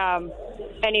show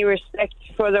any respect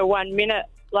for the 1 minute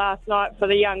last night for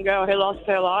the young girl who lost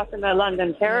her life in the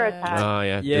London terror attack. Oh,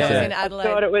 yeah. In Adelaide. I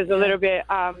thought it was a little bit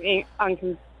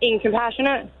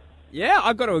incompassionate. Yeah,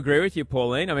 I've got to agree with you,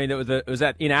 Pauline. I mean, it was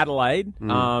in Adelaide.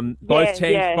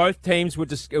 Both teams were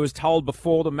it was told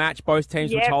before the match. Both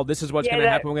teams were told this is what's going to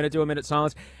happen. We're going to do a minute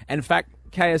silence. And in fact,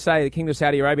 KSA, the Kingdom of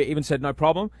Saudi Arabia, even said no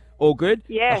problem, all good.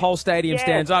 Yeah. The whole stadium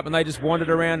stands up, and they just wandered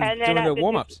around doing their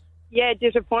warm ups.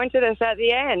 Disappointed us at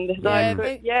the end.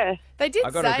 They did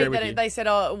say that they said,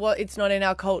 it's not in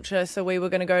our culture, so we were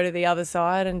going to go to the other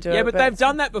side and do it. Yeah, but they've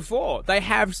done that before. They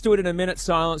have stood in a minute's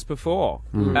silence before.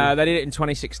 They did it in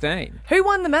 2016. Who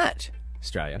won the match?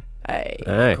 Australia.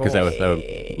 Because they were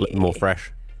more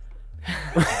fresh.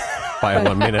 By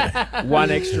 1 minute.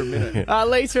 1 extra minute.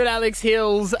 Lisa and Alex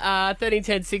Hills,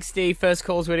 131060, First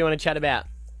Calls, what do you want to chat about?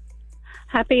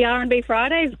 Happy R&B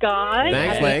Fridays, guys.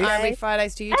 Thanks, Lee. R&B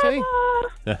Fridays to you too.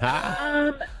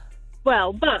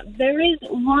 But there is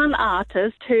one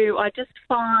artist who I just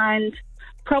find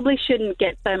probably shouldn't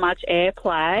get so much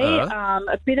airplay.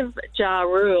 A bit of Ja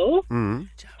Rule.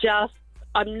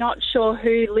 I'm not sure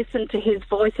who listened to his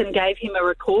voice and gave him a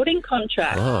recording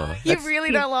contract. You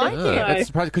really don't like him? That's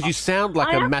surprising because you sound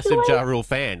like a massive Ja Rule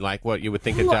fan, like what you would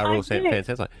think a Ja Rule fan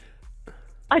sounds like.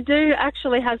 I do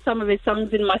actually have some of his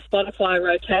songs in my Spotify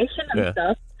rotation and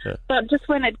stuff. Yeah. But just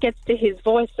when it gets to his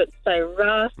voice, it's so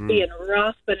raspy and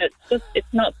rough, and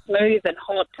it's not smooth and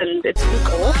hot, and it's just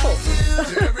awful.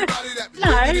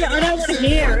 No, I don't want to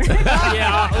hear it. Look,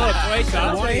 Lisa,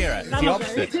 I want to hear it. It's the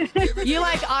opposite. You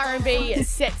like R&B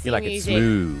sexy You like music. it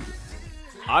smooth.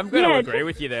 I'm going to agree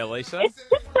with you there, Lisa. It's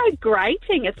just so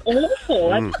grating. It's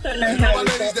awful. I just don't know how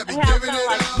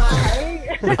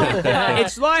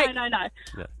It's like...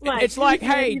 No. It's like,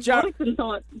 hey,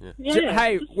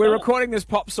 hey, we're recording this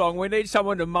pop song. We need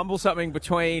someone to mumble something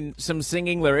between some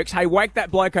singing lyrics. Hey, wake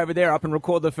that bloke over there up and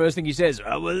record the first thing he says. She's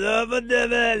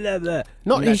not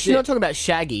talking about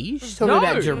Shaggy. She's talking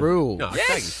about Ja Rule. No,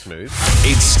 Shaggy's smooth.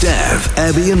 It's Stav,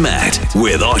 Abby and Matt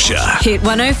with Osher. Hit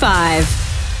 105.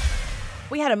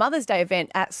 We had a Mother's Day event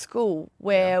at school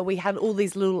where we had all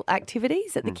these little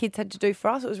activities that the kids had to do for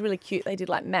us. It was really cute. They did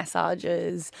like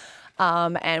massages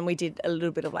and we did a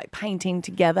little bit of like painting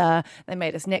together. They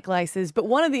made us necklaces. But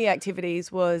one of the activities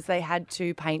was they had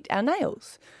to paint our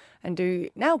nails and do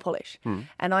nail polish.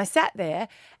 And I sat there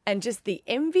and just the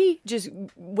envy just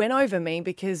went over me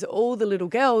because all the little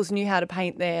girls knew how to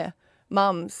paint their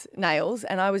mum's nails.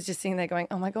 And I was just sitting there going,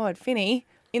 oh my God, Finny,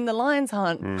 in the Lion's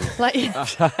Hunt. And he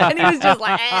was just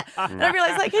like, And I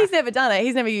realised, like, he's never done it.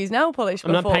 He's never used nail polish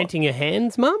before. I'm not painting your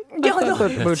hands, Mum? Yeah, I thought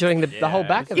we were doing the whole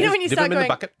back of it. You know when you start going,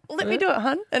 let me do it,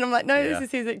 hun? And I'm like, no, this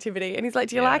is his activity. And he's like,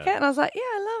 do you like it? And I was like, yeah,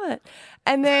 I love it.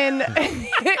 And then...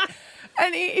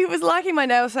 And he was liking my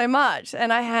nails so much,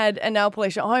 and I had a nail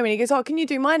polish at home, and he goes, oh, can you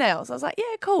do my nails? I was like,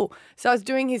 yeah, cool. So I was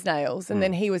doing his nails, and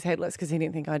then he was headless because he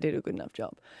didn't think I did a good enough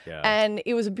job. Yeah. And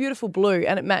it was a beautiful blue,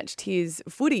 and it matched his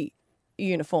footy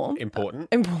uniform. Important.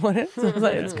 So I was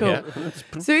like, it's cool. Yeah.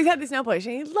 So he's had this nail polish,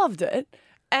 and he loved it.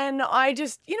 And I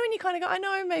just, you know, when you kind of go, I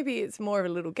know maybe it's more of a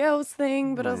little girl's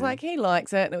thing, but I was like, he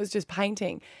likes it, and it was just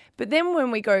painting. But then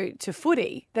when we go to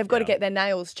footy, they've got to get their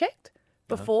nails checked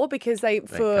before because they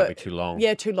can't be too long.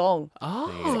 Yeah, too long.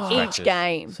 Oh. Each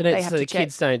game. So they that, have so to the check.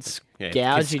 kids don't Yeah,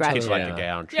 gouge each kids other. like to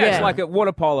gouge. Yeah, it's like at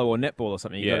water polo or netball or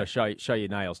something. You've Yeah. got to show your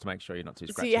nails to make sure you're not too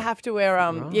So scratchy. you have to wear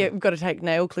we've got to take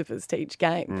nail clippers to each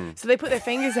game. Mm. So they put their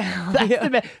fingers out. That's the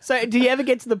best. So do you ever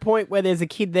get to the point where there's a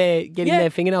kid there getting their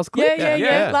fingernails clipped?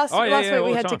 Yeah. Last all week the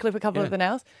we had to time. clip a couple of the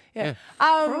nails. Yeah.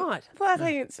 Right. Well, I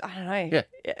think it's, I don't know.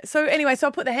 Yeah. So anyway, so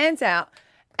I put the hands out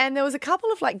and there was a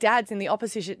couple of like dads in the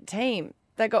opposition team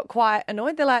that got quite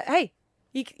annoyed. They're like, hey,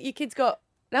 your kid's got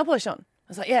nail polish on. I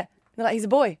was like, yeah. They're like, he's a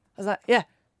boy. I was like, yeah.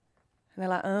 And they're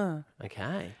like, oh.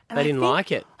 Okay. And They I didn't think-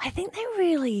 like it. I think they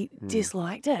really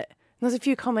disliked it. There's a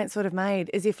few comments sort of made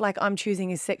as if like I'm choosing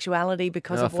his sexuality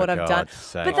because Oh, of what for I've done. God's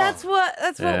sake. But that's what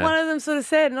Yeah. one of them sort of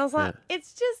said. And I was like,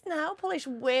 it's just nail polish.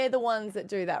 We're the ones that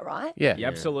do that, right? Yeah. Yeah,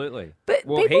 absolutely. But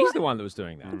well, people- he's the one that was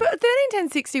doing that. But 13, 10,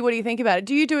 60, what do you think about it?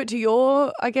 Do you do it to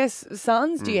your, I guess,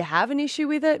 sons? Do you have an issue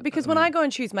with it? Because when I go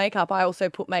and choose makeup, I also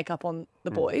put makeup on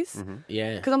the boys.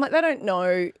 Yeah. Because I'm like, they don't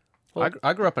know.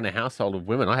 I grew up in a household of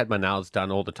women. I had my nails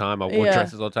done all the time. I wore Yeah.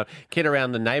 dresses all the time. Kid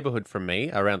around the neighbourhood from me,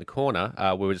 around the corner,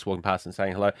 we were just walking past and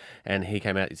saying hello, and he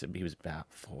came out. He was about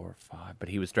 4 or 5, but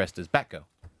he was dressed as Batgirl.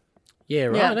 Yeah,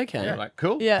 right, Yeah. okay. Yeah, like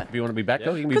cool. Yeah. If you want to be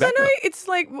Batgirl, you can be Because I know Batgirl. it's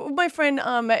like my friend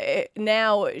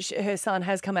now her son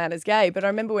has come out as gay, but I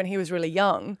remember when he was really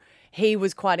young, he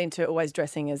was quite into always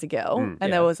dressing as a girl.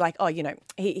 And they was like, oh,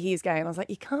 he's gay. And I was like,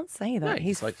 you can't say that. No,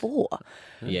 he's like- 4.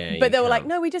 Yeah. But they were like,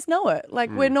 no, we just know it.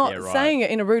 Like, we're not saying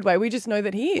it in a rude way. We just know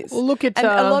that he is. Well, look at, and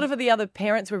a lot of the other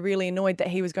parents were really annoyed that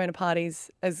he was going to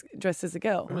parties as dressed as a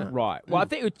girl. Right. Well, I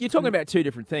think you're talking about two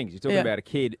different things. You're talking Yeah. about a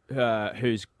kid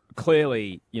who's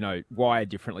clearly, wired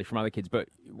differently from other kids. But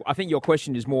I think your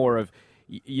question is more of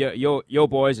your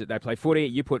boys that they play footy.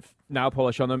 You put nail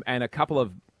polish on them, and a couple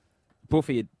of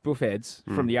buffheads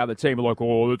from the other team are like,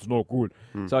 oh, that's not good.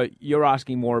 So you're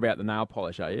asking more about the nail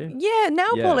polish, are you? Yeah,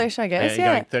 nail polish, I guess. You're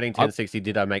Yeah. going 13, 10, 60.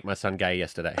 Did I make my son gay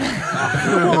yesterday?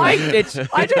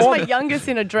 I dressed my youngest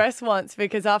in a dress once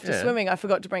because after swimming I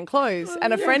forgot to bring clothes.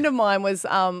 And a friend of mine was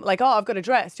like, oh, I've got a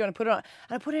dress. Do you want to put it on?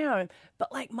 And I put it on.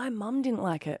 But like my mum didn't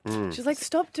like it. She's like,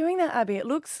 stop doing that, Abby. It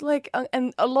looks like,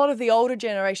 and a lot of the older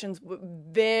generations were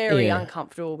very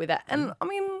uncomfortable with that. And I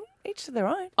mean, each to their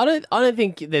own. I don't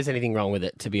think there's anything wrong with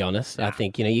it, to be honest. I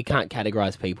think, you can't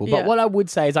categorise people. But Yeah. what I would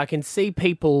say is I can see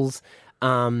people's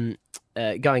going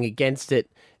against it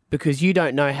because you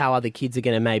don't know how other kids are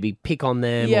going to maybe pick on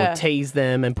them Yeah. or tease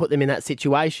them and put them in that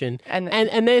situation.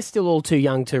 And they're still all too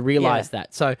young to realise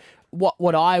that. So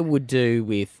what I would do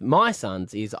with my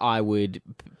sons is I would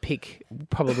pick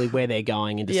probably where they're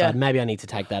going and decide maybe I need to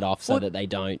take that off so that they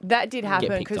don't That did happen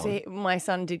get picked because on. my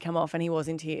son did come off and he was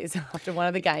in tears after one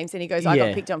of the games and he goes, I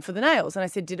got picked on for the nails. And I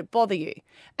said, did it bother you?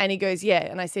 And he goes, yeah.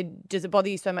 And I said, does it bother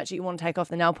you so much that you want to take off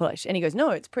the nail polish? And he goes, no,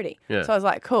 it's pretty. Yeah. So I was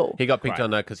like, cool. He got picked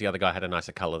on though because the other guy had a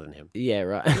nicer colour than him. Yeah,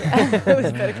 right. It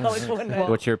was better coloured for one.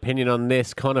 What's your opinion on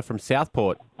this? Connor from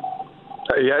Southport.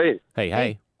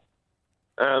 Hey.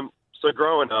 So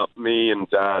growing up, me and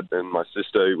Dad and my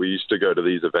sister, we used to go to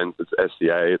these events. It's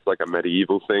SCA. It's like a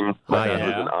medieval thing. My dad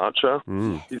was an archer.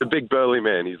 He's a big burly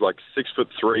man. He's like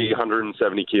 6'3",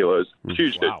 170 kilos.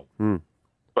 Huge dude.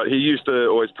 But he used to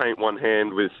always paint one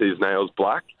hand with his nails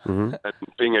black. And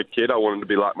being a kid, I wanted to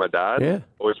be like my dad. Yeah.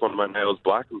 Always wanted my nails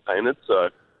black and painted. So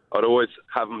I'd always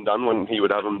have them done when he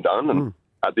would have them done. And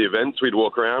at the events, we'd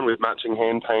walk around with matching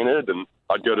hand painted. And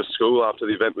I'd go to school after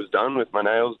the event was done with my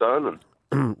nails done. And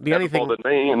The only thing bothered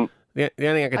me. And the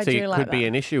only thing I could I see do like could be that.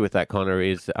 an issue with that, Connor,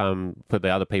 is for the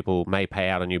other people may pay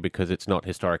out on you because it's not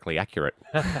historically accurate.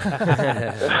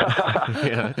 yeah,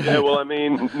 well, I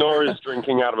mean, Nora's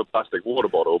drinking out of a plastic water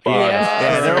bottle. But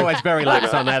Yeah, they're always very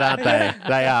lax on that, aren't they?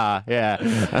 They are,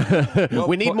 yeah.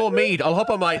 We need more mead. I'll hop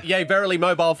on my Yay Verily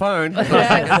mobile phone.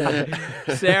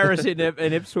 Sarah's in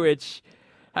Ipswich.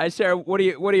 Hey, Sarah, what do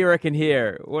you reckon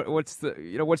here?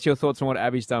 What's your thoughts on what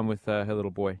Abby's done with her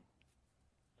little boy?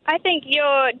 I think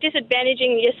you're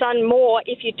disadvantaging your son more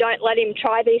if you don't let him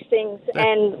try these things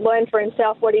and learn for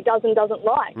himself what he does and doesn't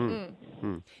like.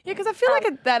 Yeah, because I feel like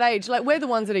at that age, like we're the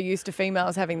ones that are used to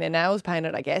females having their nails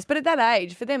painted, I guess. But at that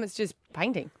age, for them, it's just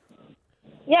painting.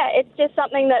 Yeah, it's just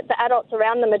something that the adults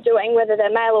around them are doing, whether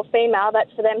they're male or female.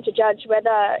 That's for them to judge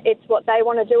whether it's what they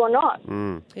want to do or not.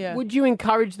 Yeah. Would you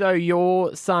encourage, though,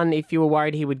 your son, if you were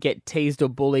worried he would get teased or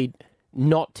bullied,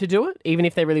 not to do it? Even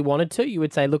if they really wanted to, you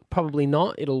would say, look, probably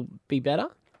not. It'll be better?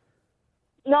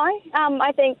 No,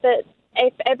 I think that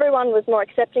if everyone was more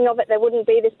accepting of it, there wouldn't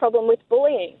be this problem with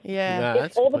bullying. Yeah.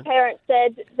 If all the parents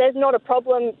said, there's not a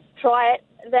problem, try it,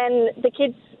 then the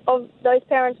kids of those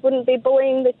parents wouldn't be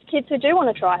bullying the kids who do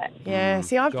want to try it. Yeah,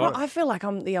 see, I feel like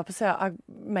I'm the opposite. I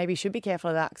maybe should be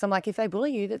careful of that because I'm like, if they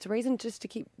bully you, that's a reason just to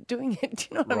keep doing it. Do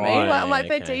you know what I mean? Like, I'm like, if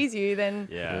they tease you, then...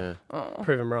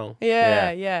 Prove them wrong.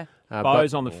 Yeah.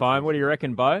 Bo's on the phone. What do you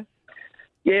reckon, Bo?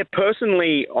 Yeah,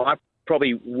 personally, I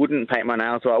probably wouldn't paint my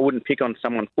nails, or I wouldn't pick on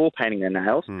someone for painting their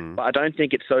nails, but I don't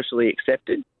think it's socially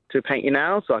accepted to paint your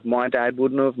nails. Like my dad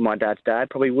wouldn't have, my dad's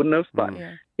dad probably wouldn't have, but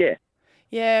yeah.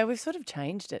 Yeah, we've sort of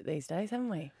changed it these days, haven't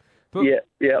we?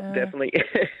 Definitely.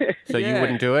 So you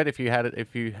wouldn't do it if you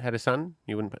had a son?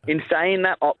 You wouldn't. In saying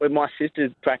that, when my sister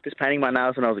practiced painting my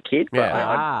nails when I was a kid, but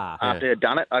after I'd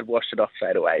done it, I'd washed it off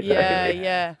straight away. So.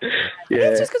 Yeah. I think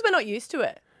it's just because we're not used to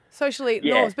it. Socially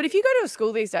norms. But if you go to a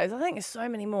school these days, I think there's so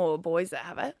many more boys that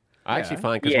have it. I actually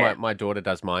find, because my daughter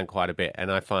does mine quite a bit,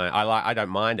 and I find I don't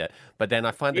mind it, but then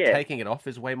I find that taking it off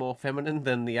is way more feminine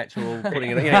than the actual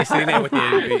putting it on. You're sitting there with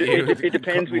It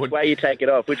depends which way you take it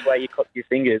off, which way you cut your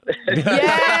fingers.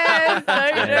 Yes,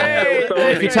 so true.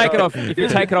 If you take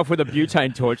it off with a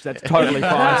butane torch, that's totally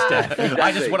fine,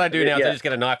 Steph. What I do now is I just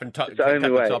get a knife and cut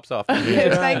the tops off.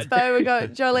 Thanks, Bo. We've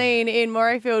got Jolene in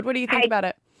Morayfield. What do you think about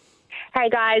it? Hey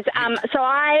guys, so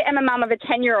I am a mum of a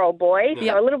 10-year-old boy,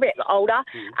 so a little bit older,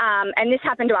 and this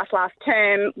happened to us last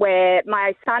term where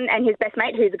my son and his best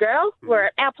mate, who's a girl, were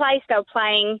at our place. They were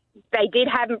playing. They did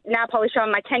have nail polish on.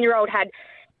 My 10-year-old had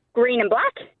green and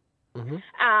black,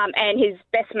 and his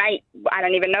best mate, I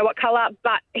don't even know what colour,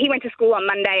 but he went to school on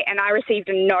Monday, and I received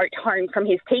a note home from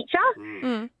his teacher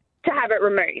to have it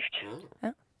removed.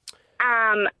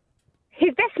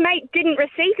 His best mate didn't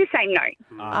receive the same note.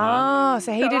 Oh,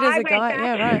 so he did as a guy.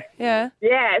 Yeah, right. Yeah.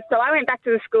 Yeah, so I went back to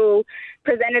the school,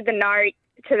 presented the note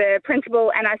to the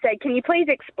principal, and I said, can you please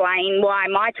explain why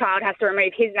my child has to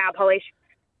remove his nail polish,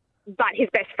 but his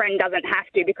best friend doesn't have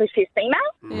to because she's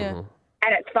female? Yeah.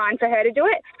 And it's fine for her to do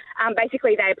it.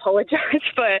 Basically, they apologised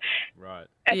for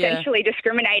essentially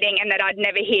discriminating and that I'd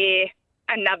never hear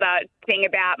another thing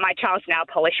about my child's nail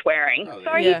polish wearing.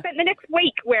 So he spent the next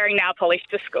week wearing nail polish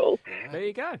to school. There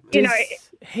you go. You Does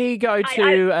he go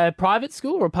to a private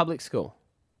school or a public school?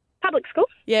 Public school.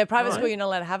 Yeah, private school, you're not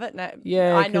allowed to have it. No,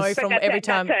 Yeah, I know 'cause- from But every that's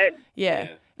time. a-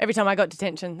 Every time I got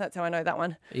detention, that's how I know that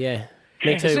one. Yeah.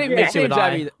 Me too. It Me too with seems,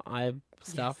 Abby, I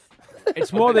stuff.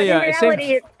 It's more the... In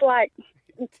reality, it's like,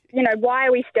 why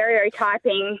are we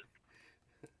stereotyping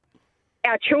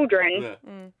our children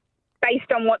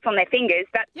based on what's on their fingers?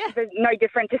 That's no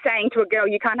different to saying to a girl,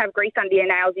 you can't have grease under your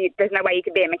nails. There's no way you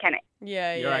could be a mechanic.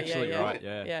 Yeah, You're absolutely right,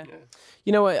 yeah.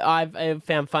 You know what I've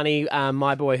found funny?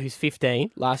 My boy, who's 15,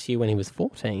 last year when he was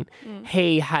 14,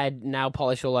 he had nail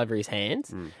polish all over his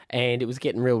hands, and it was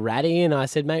getting real ratty. And I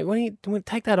said, "Mate, why don't you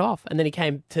take that off?" And then he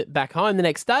came back home the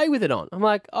next day with it on. I'm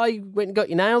like, "Oh, you went and got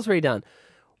your nails redone."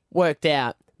 Worked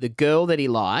out the girl that he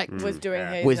liked was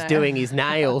doing his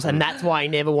nails, and that's why he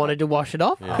never wanted to wash it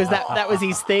off, because that was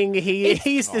his thing. He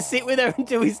used to sit with her and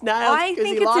do his nails. I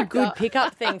think it's a good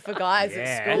pickup thing for guys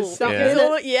at school.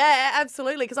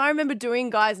 Absolutely. Because I remember doing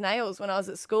guys' nails when I was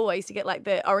at school. I used to get like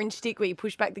the orange stick where you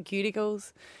push back the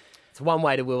cuticles. It's one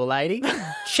way to woo a lady.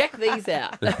 Check these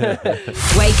out. Wake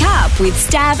up with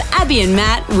Stav, Abby and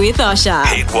Matt with Osher.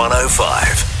 Hit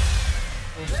 105.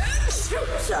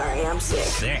 Sorry, I'm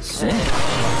sick.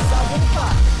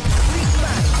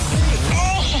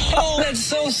 Oh, that's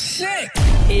so sick.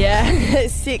 Yeah,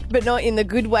 sick, but not in the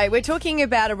good way. We're talking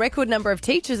about a record number of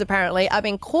teachers, apparently, are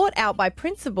being caught out by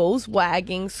principals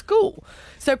wagging school.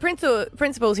 So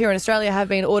principals here in Australia have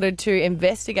been ordered to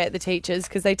investigate the teachers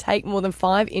because they take more than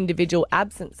 5 individual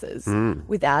absences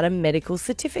without a medical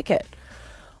certificate.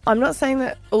 I'm not saying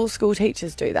that all school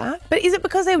teachers do that, but is it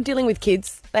because they're dealing with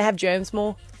kids? They have germs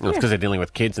more? Well, it's because they're dealing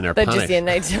with kids and they're They punished. just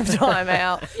need to have time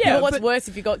out. What's worse,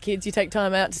 if you've got kids, you take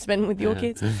time out to spend with your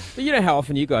kids. But you know how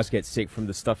often you guys get sick from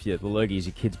the stuff, the lurgies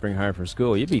your kids bring home from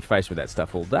school. You'd be faced with that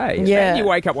stuff all day. Yeah. And you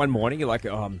wake up one morning, you're like,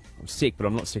 oh, I'm sick, but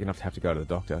I'm not sick enough to have to go to the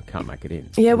doctor. Can't make it in.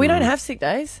 Yeah, we don't have sick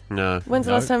days. No. When's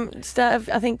the last time, Stav?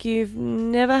 I think you've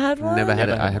never had one? Never had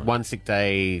it. I had one sick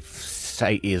day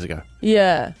 8 years ago.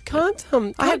 Yeah.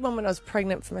 I had one when I was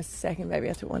pregnant for my second baby.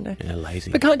 I took one day. Yeah,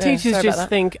 lazy. But can't teachers sorry just about that.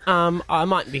 think, I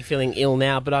might be feeling ill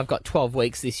now, but I've got 12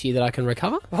 weeks this year that I can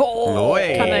recover?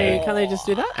 Oi. Can they just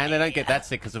do that? And they don't get that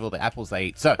sick because of all the apples they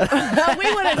eat. So We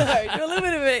want to know. Do a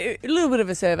little bit of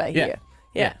a survey here.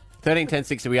 Yeah. 13, 10,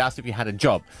 60, we asked if you had a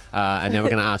job, and then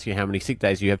we're going to ask you how many sick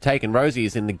days you have taken. Rosie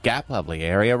is in the Gap, lovely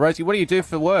area. Rosie, what do you do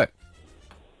for work?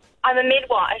 I'm a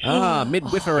midwife. Ah,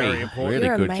 midwifery. Really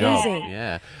You're good job. amazing.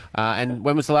 Yeah. And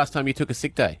when was the last time you took a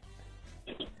sick day?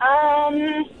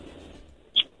 I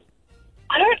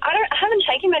I haven't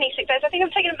taken many sick days. I think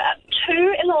I've taken about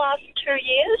 2 in the last 2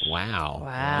 years.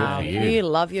 Wow. Good for you.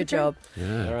 Love your job.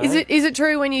 Yeah. Is it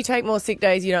true when you take more sick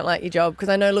days you don't like your job? Because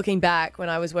I know looking back when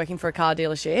I was working for a car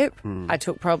dealership, I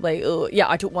took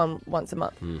I took one once a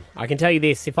month. I can tell you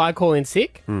this: if I call in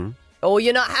sick, Oh,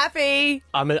 you're not happy.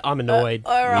 I'm annoyed.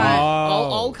 All right.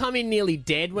 I'll come in nearly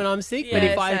dead when I'm sick, but Yeah,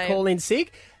 if I same. call in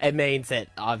sick, it means that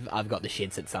I've got the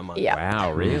shits at someone. Yeah.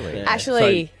 Wow, really? Yeah.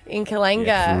 Ashley in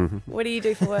Kalanga, what do you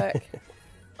do for work?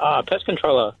 Pest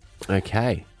controller.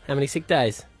 Okay. How many sick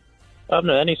days? I haven't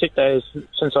had any sick days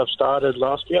since I've started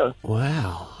last year.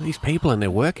 Wow. These people and their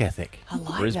work ethic. I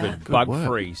like Brisbane, that. Good work.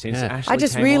 bug-free since Yeah. Ashley I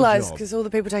just came on realised job. because all the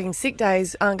people taking sick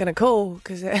days aren't going to call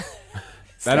because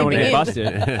They don't want to get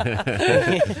sleeping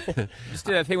busted. Just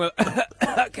do that thing where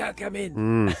I can't come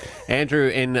in. Andrew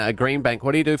in Greenbank,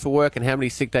 what do you do for work and how many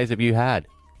sick days have you had?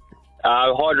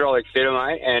 Hydraulic fitter,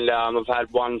 mate, and I've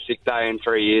had 1 sick day in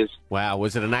 3 years. Wow.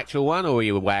 Was it an actual one or were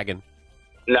you wagging?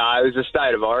 No, it was a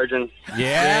state of origin.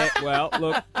 Yeah. Well,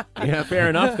 look, fair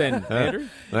enough then, Andrew.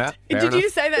 Yeah, fair Did you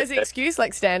enough. say that as an excuse,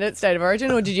 like standard state of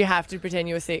origin, or did you have to pretend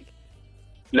you were sick?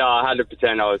 No, I had to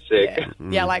pretend I was sick.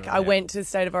 Yeah, like I went to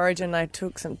state of origin and I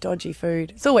took some dodgy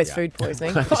food. It's always food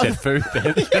poisoning. I said food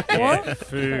then. What?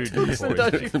 Food. Some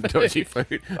dodgy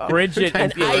food. Bridget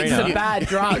and And ate some Karina. bad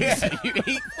drugs. Yeah, you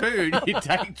eat food, you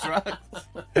take drugs.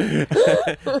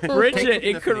 Bridget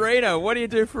and Karina, what do you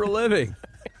do for a living?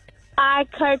 I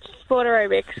coach sport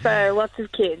aerobics, so lots of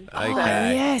kids. Oh,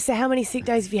 yeah. So how many sick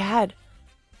days have you had?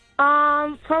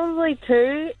 Probably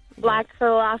 2. Like for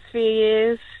the last few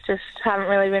years, just haven't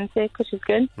really been sick, which is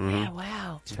good. Yeah,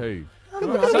 wow. 2. I'm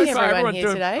loving everyone everyone's here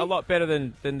doing today. a lot better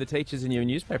than the teachers in your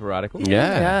newspaper article.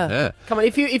 Yeah. Come on,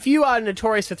 if you are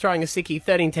notorious for throwing a sickie,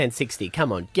 13 10 60,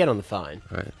 come on, get on the phone.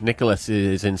 Right. Nicholas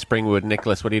is in Springwood.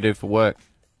 Nicholas, what do you do for work?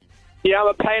 Yeah, I'm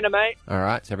a painter, mate. All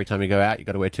right. So every time you go out, you've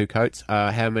got to wear 2 coats.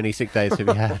 How many sick days have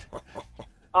you had?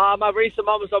 My recent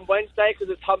one was on Wednesday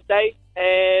because it's hump day,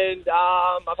 and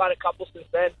I've had a couple since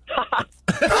then.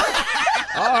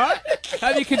 All right.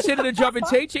 Have you considered a job in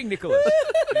teaching, Nicholas?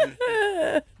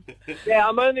 Yeah,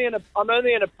 I'm only an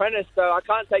apprentice, so I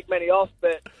can't take many off.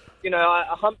 But you know,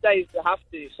 a hump day you have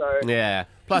to. So Yeah.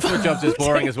 Plus, your job's as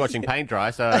boring as watching paint dry.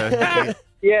 So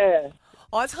yeah.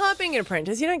 Oh, it's hard being an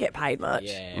apprentice. You don't get paid much.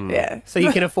 Yeah. So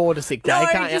you can afford a sick day, No,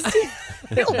 can't you?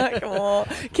 just, like, oh.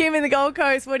 Kim in the Gold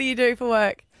Coast, what do you do for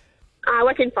work? I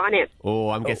work in finance. Oh,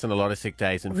 I'm guessing a lot of sick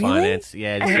days in Really? finance.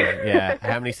 Yeah. Yeah.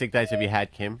 How many sick days have you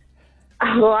had, Kim?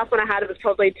 The last one I had was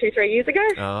probably 2-3 years ago.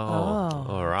 Oh,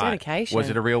 all right. dedication. Was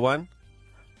it a real one?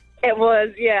 It was,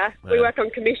 yeah. We Yeah. work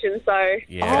on commission, so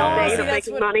Yeah. not Oh, there, see, not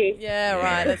making money. Yeah,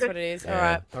 right. That's what it is. All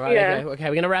right. All right, Yeah. okay,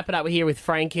 we're going to wrap it up here with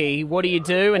Frankie. What do you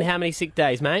do and how many sick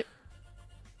days, mate?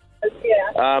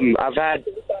 I've had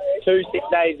 2 sick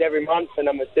days every month, and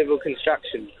I'm a civil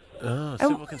construction. Oh, And,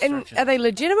 civil construction. and are they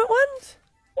legitimate ones?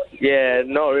 Yeah,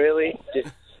 not really. Just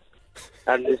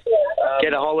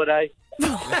get a holiday.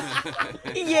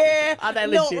 Yeah. Are they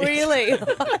Not legit? really.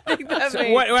 I think that So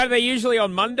means- what are they usually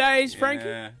on Mondays,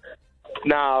 Frankie?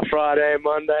 Nah, Friday and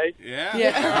Monday. Yeah.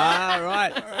 Yeah. Ah,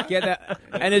 right. Get that.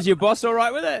 And is your boss all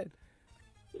right with it?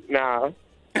 Nah.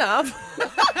 No.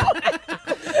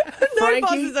 No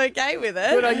boss is okay with it.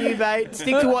 Good on you, mate.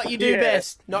 Stick to what you do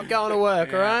best. Not going to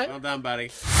work, all right? Well done, buddy.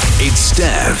 It's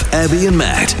Stav, Abby and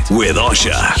Matt with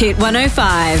Osher. Hit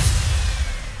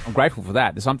 105. I'm grateful for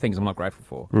that. There's some things I'm not grateful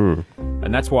for.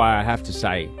 And that's why I have to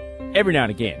say, every now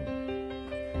and again,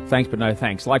 thanks but no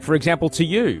thanks. Like, for example, to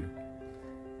you,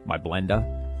 my blender.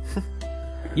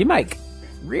 You make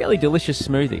really delicious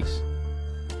smoothies.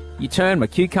 You turn my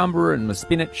cucumber and my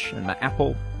spinach and my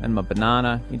apple and my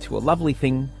banana into a lovely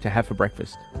thing to have for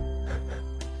breakfast.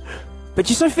 But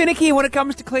you're so finicky when it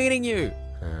comes to cleaning you.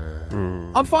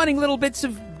 I'm finding little bits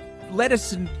of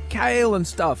lettuce and kale and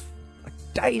stuff like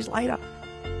days later.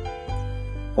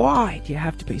 Why do you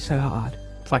have to be so hard?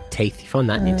 It's like teeth. You find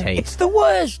that in your teeth. It's the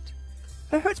worst.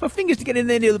 It hurts my fingers to get in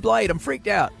there near the blade. I'm freaked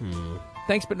out.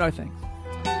 Thanks, but no thanks.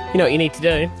 You know what you need to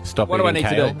do? Stop What do I eating need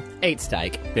kale. to do? Eat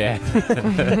steak. Yeah.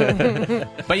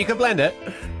 But you can blend it.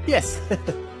 Yes.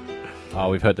 Oh,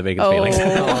 we've hurt the vegan's feelings.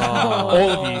 All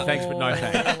of you, thanks, but no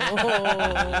thanks.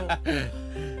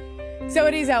 So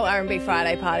it is our R&B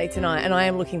Friday party tonight, and I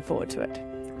am looking forward to it.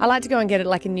 I like to go and get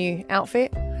like a new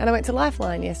outfit, and I went to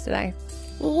Lifeline yesterday.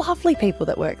 Lovely people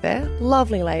that work there,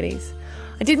 lovely ladies.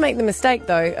 I did make the mistake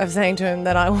though of saying to him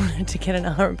that I wanted to get an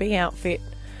R&B outfit,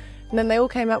 and then they all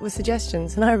came up with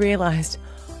suggestions, and I realised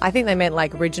I think they meant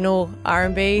like original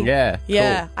R&B. Yeah,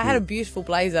 yeah. cool. I had a beautiful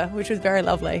blazer, which was very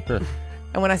lovely.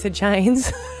 And when I said chains,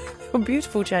 they were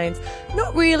beautiful chains.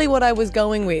 Not really what I was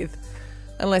going with.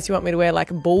 unless you want me to wear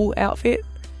like a bull outfit.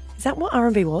 Is that what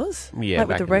R&B was? Yeah, like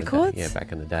with the records?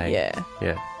 Back in the day. Yeah.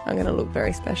 Yeah. I'm going to look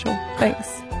very special.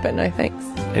 Thanks, but no thanks.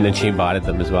 And then she invited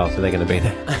them as well, so they're going to be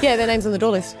there. Yeah, their name's on the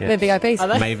door list. Yeah. They're VIPs. Are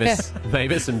they?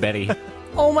 Mavis and Betty.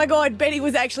 Oh my God, Betty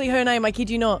was actually her name. I kid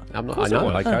you not. I know.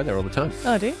 I go there all the time.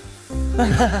 Oh, do you?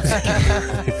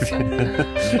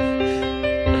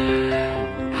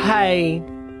 Hey,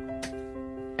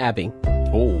 Abby.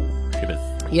 Oh, shivers.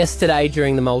 Yesterday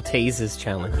during the Maltesers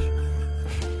challenge,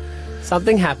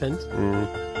 something happened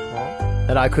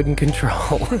that I couldn't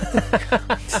control.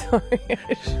 Sorry.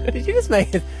 Did you just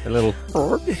make it a little?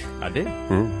 I did.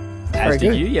 Very As did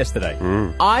good. you yesterday.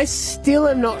 I still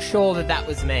am not sure that that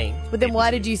was me. But then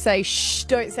why did you say, shh,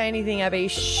 don't say anything, Abby,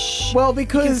 shh? Well,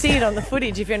 because you can see it on the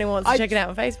footage if anyone wants to check it out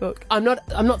on Facebook. I'm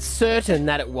not certain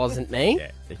that it wasn't me,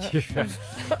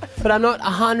 but I'm not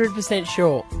 100%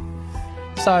 sure.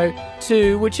 So,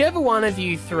 to whichever one of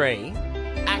you three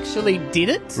actually did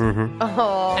it,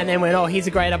 Oh. and then went, oh, here's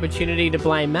a great opportunity to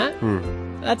blame Matt,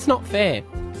 that's not fair.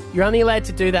 You're only allowed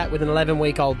to do that with an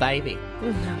 11-week-old baby.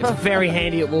 It's very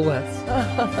handy at Woolworths.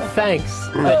 Thanks,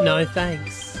 but no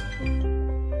thanks.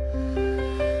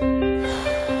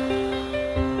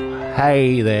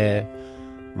 Hey there,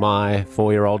 my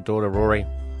 4-year-old daughter Rory.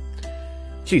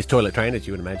 She's toilet trained, as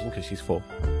you would imagine, because she's 4.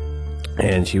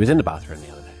 And she was in the bathroom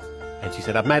the other day. And she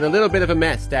said, I've made a little bit of a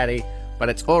mess, Daddy, but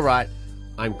it's all right.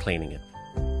 I'm cleaning it.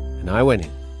 And I went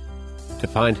in to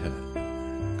find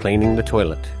her cleaning the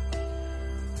toilet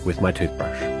with my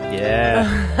toothbrush. Yeah.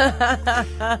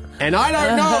 And I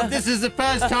don't know if this is the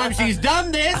first time she's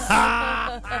done this,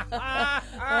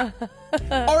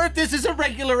 or if this is a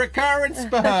regular occurrence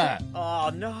for her. Oh,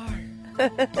 no.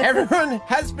 Everyone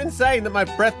has been saying that my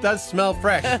breath does smell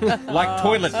fresh, like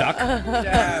toilet duck.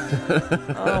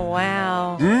 Oh,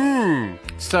 wow.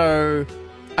 So,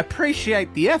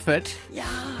 appreciate the effort.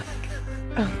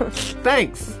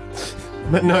 Thanks.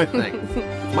 But no thanks.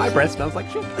 My breath smells like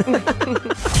shit.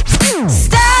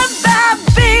 Stav,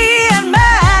 Abby, and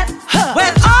Matt.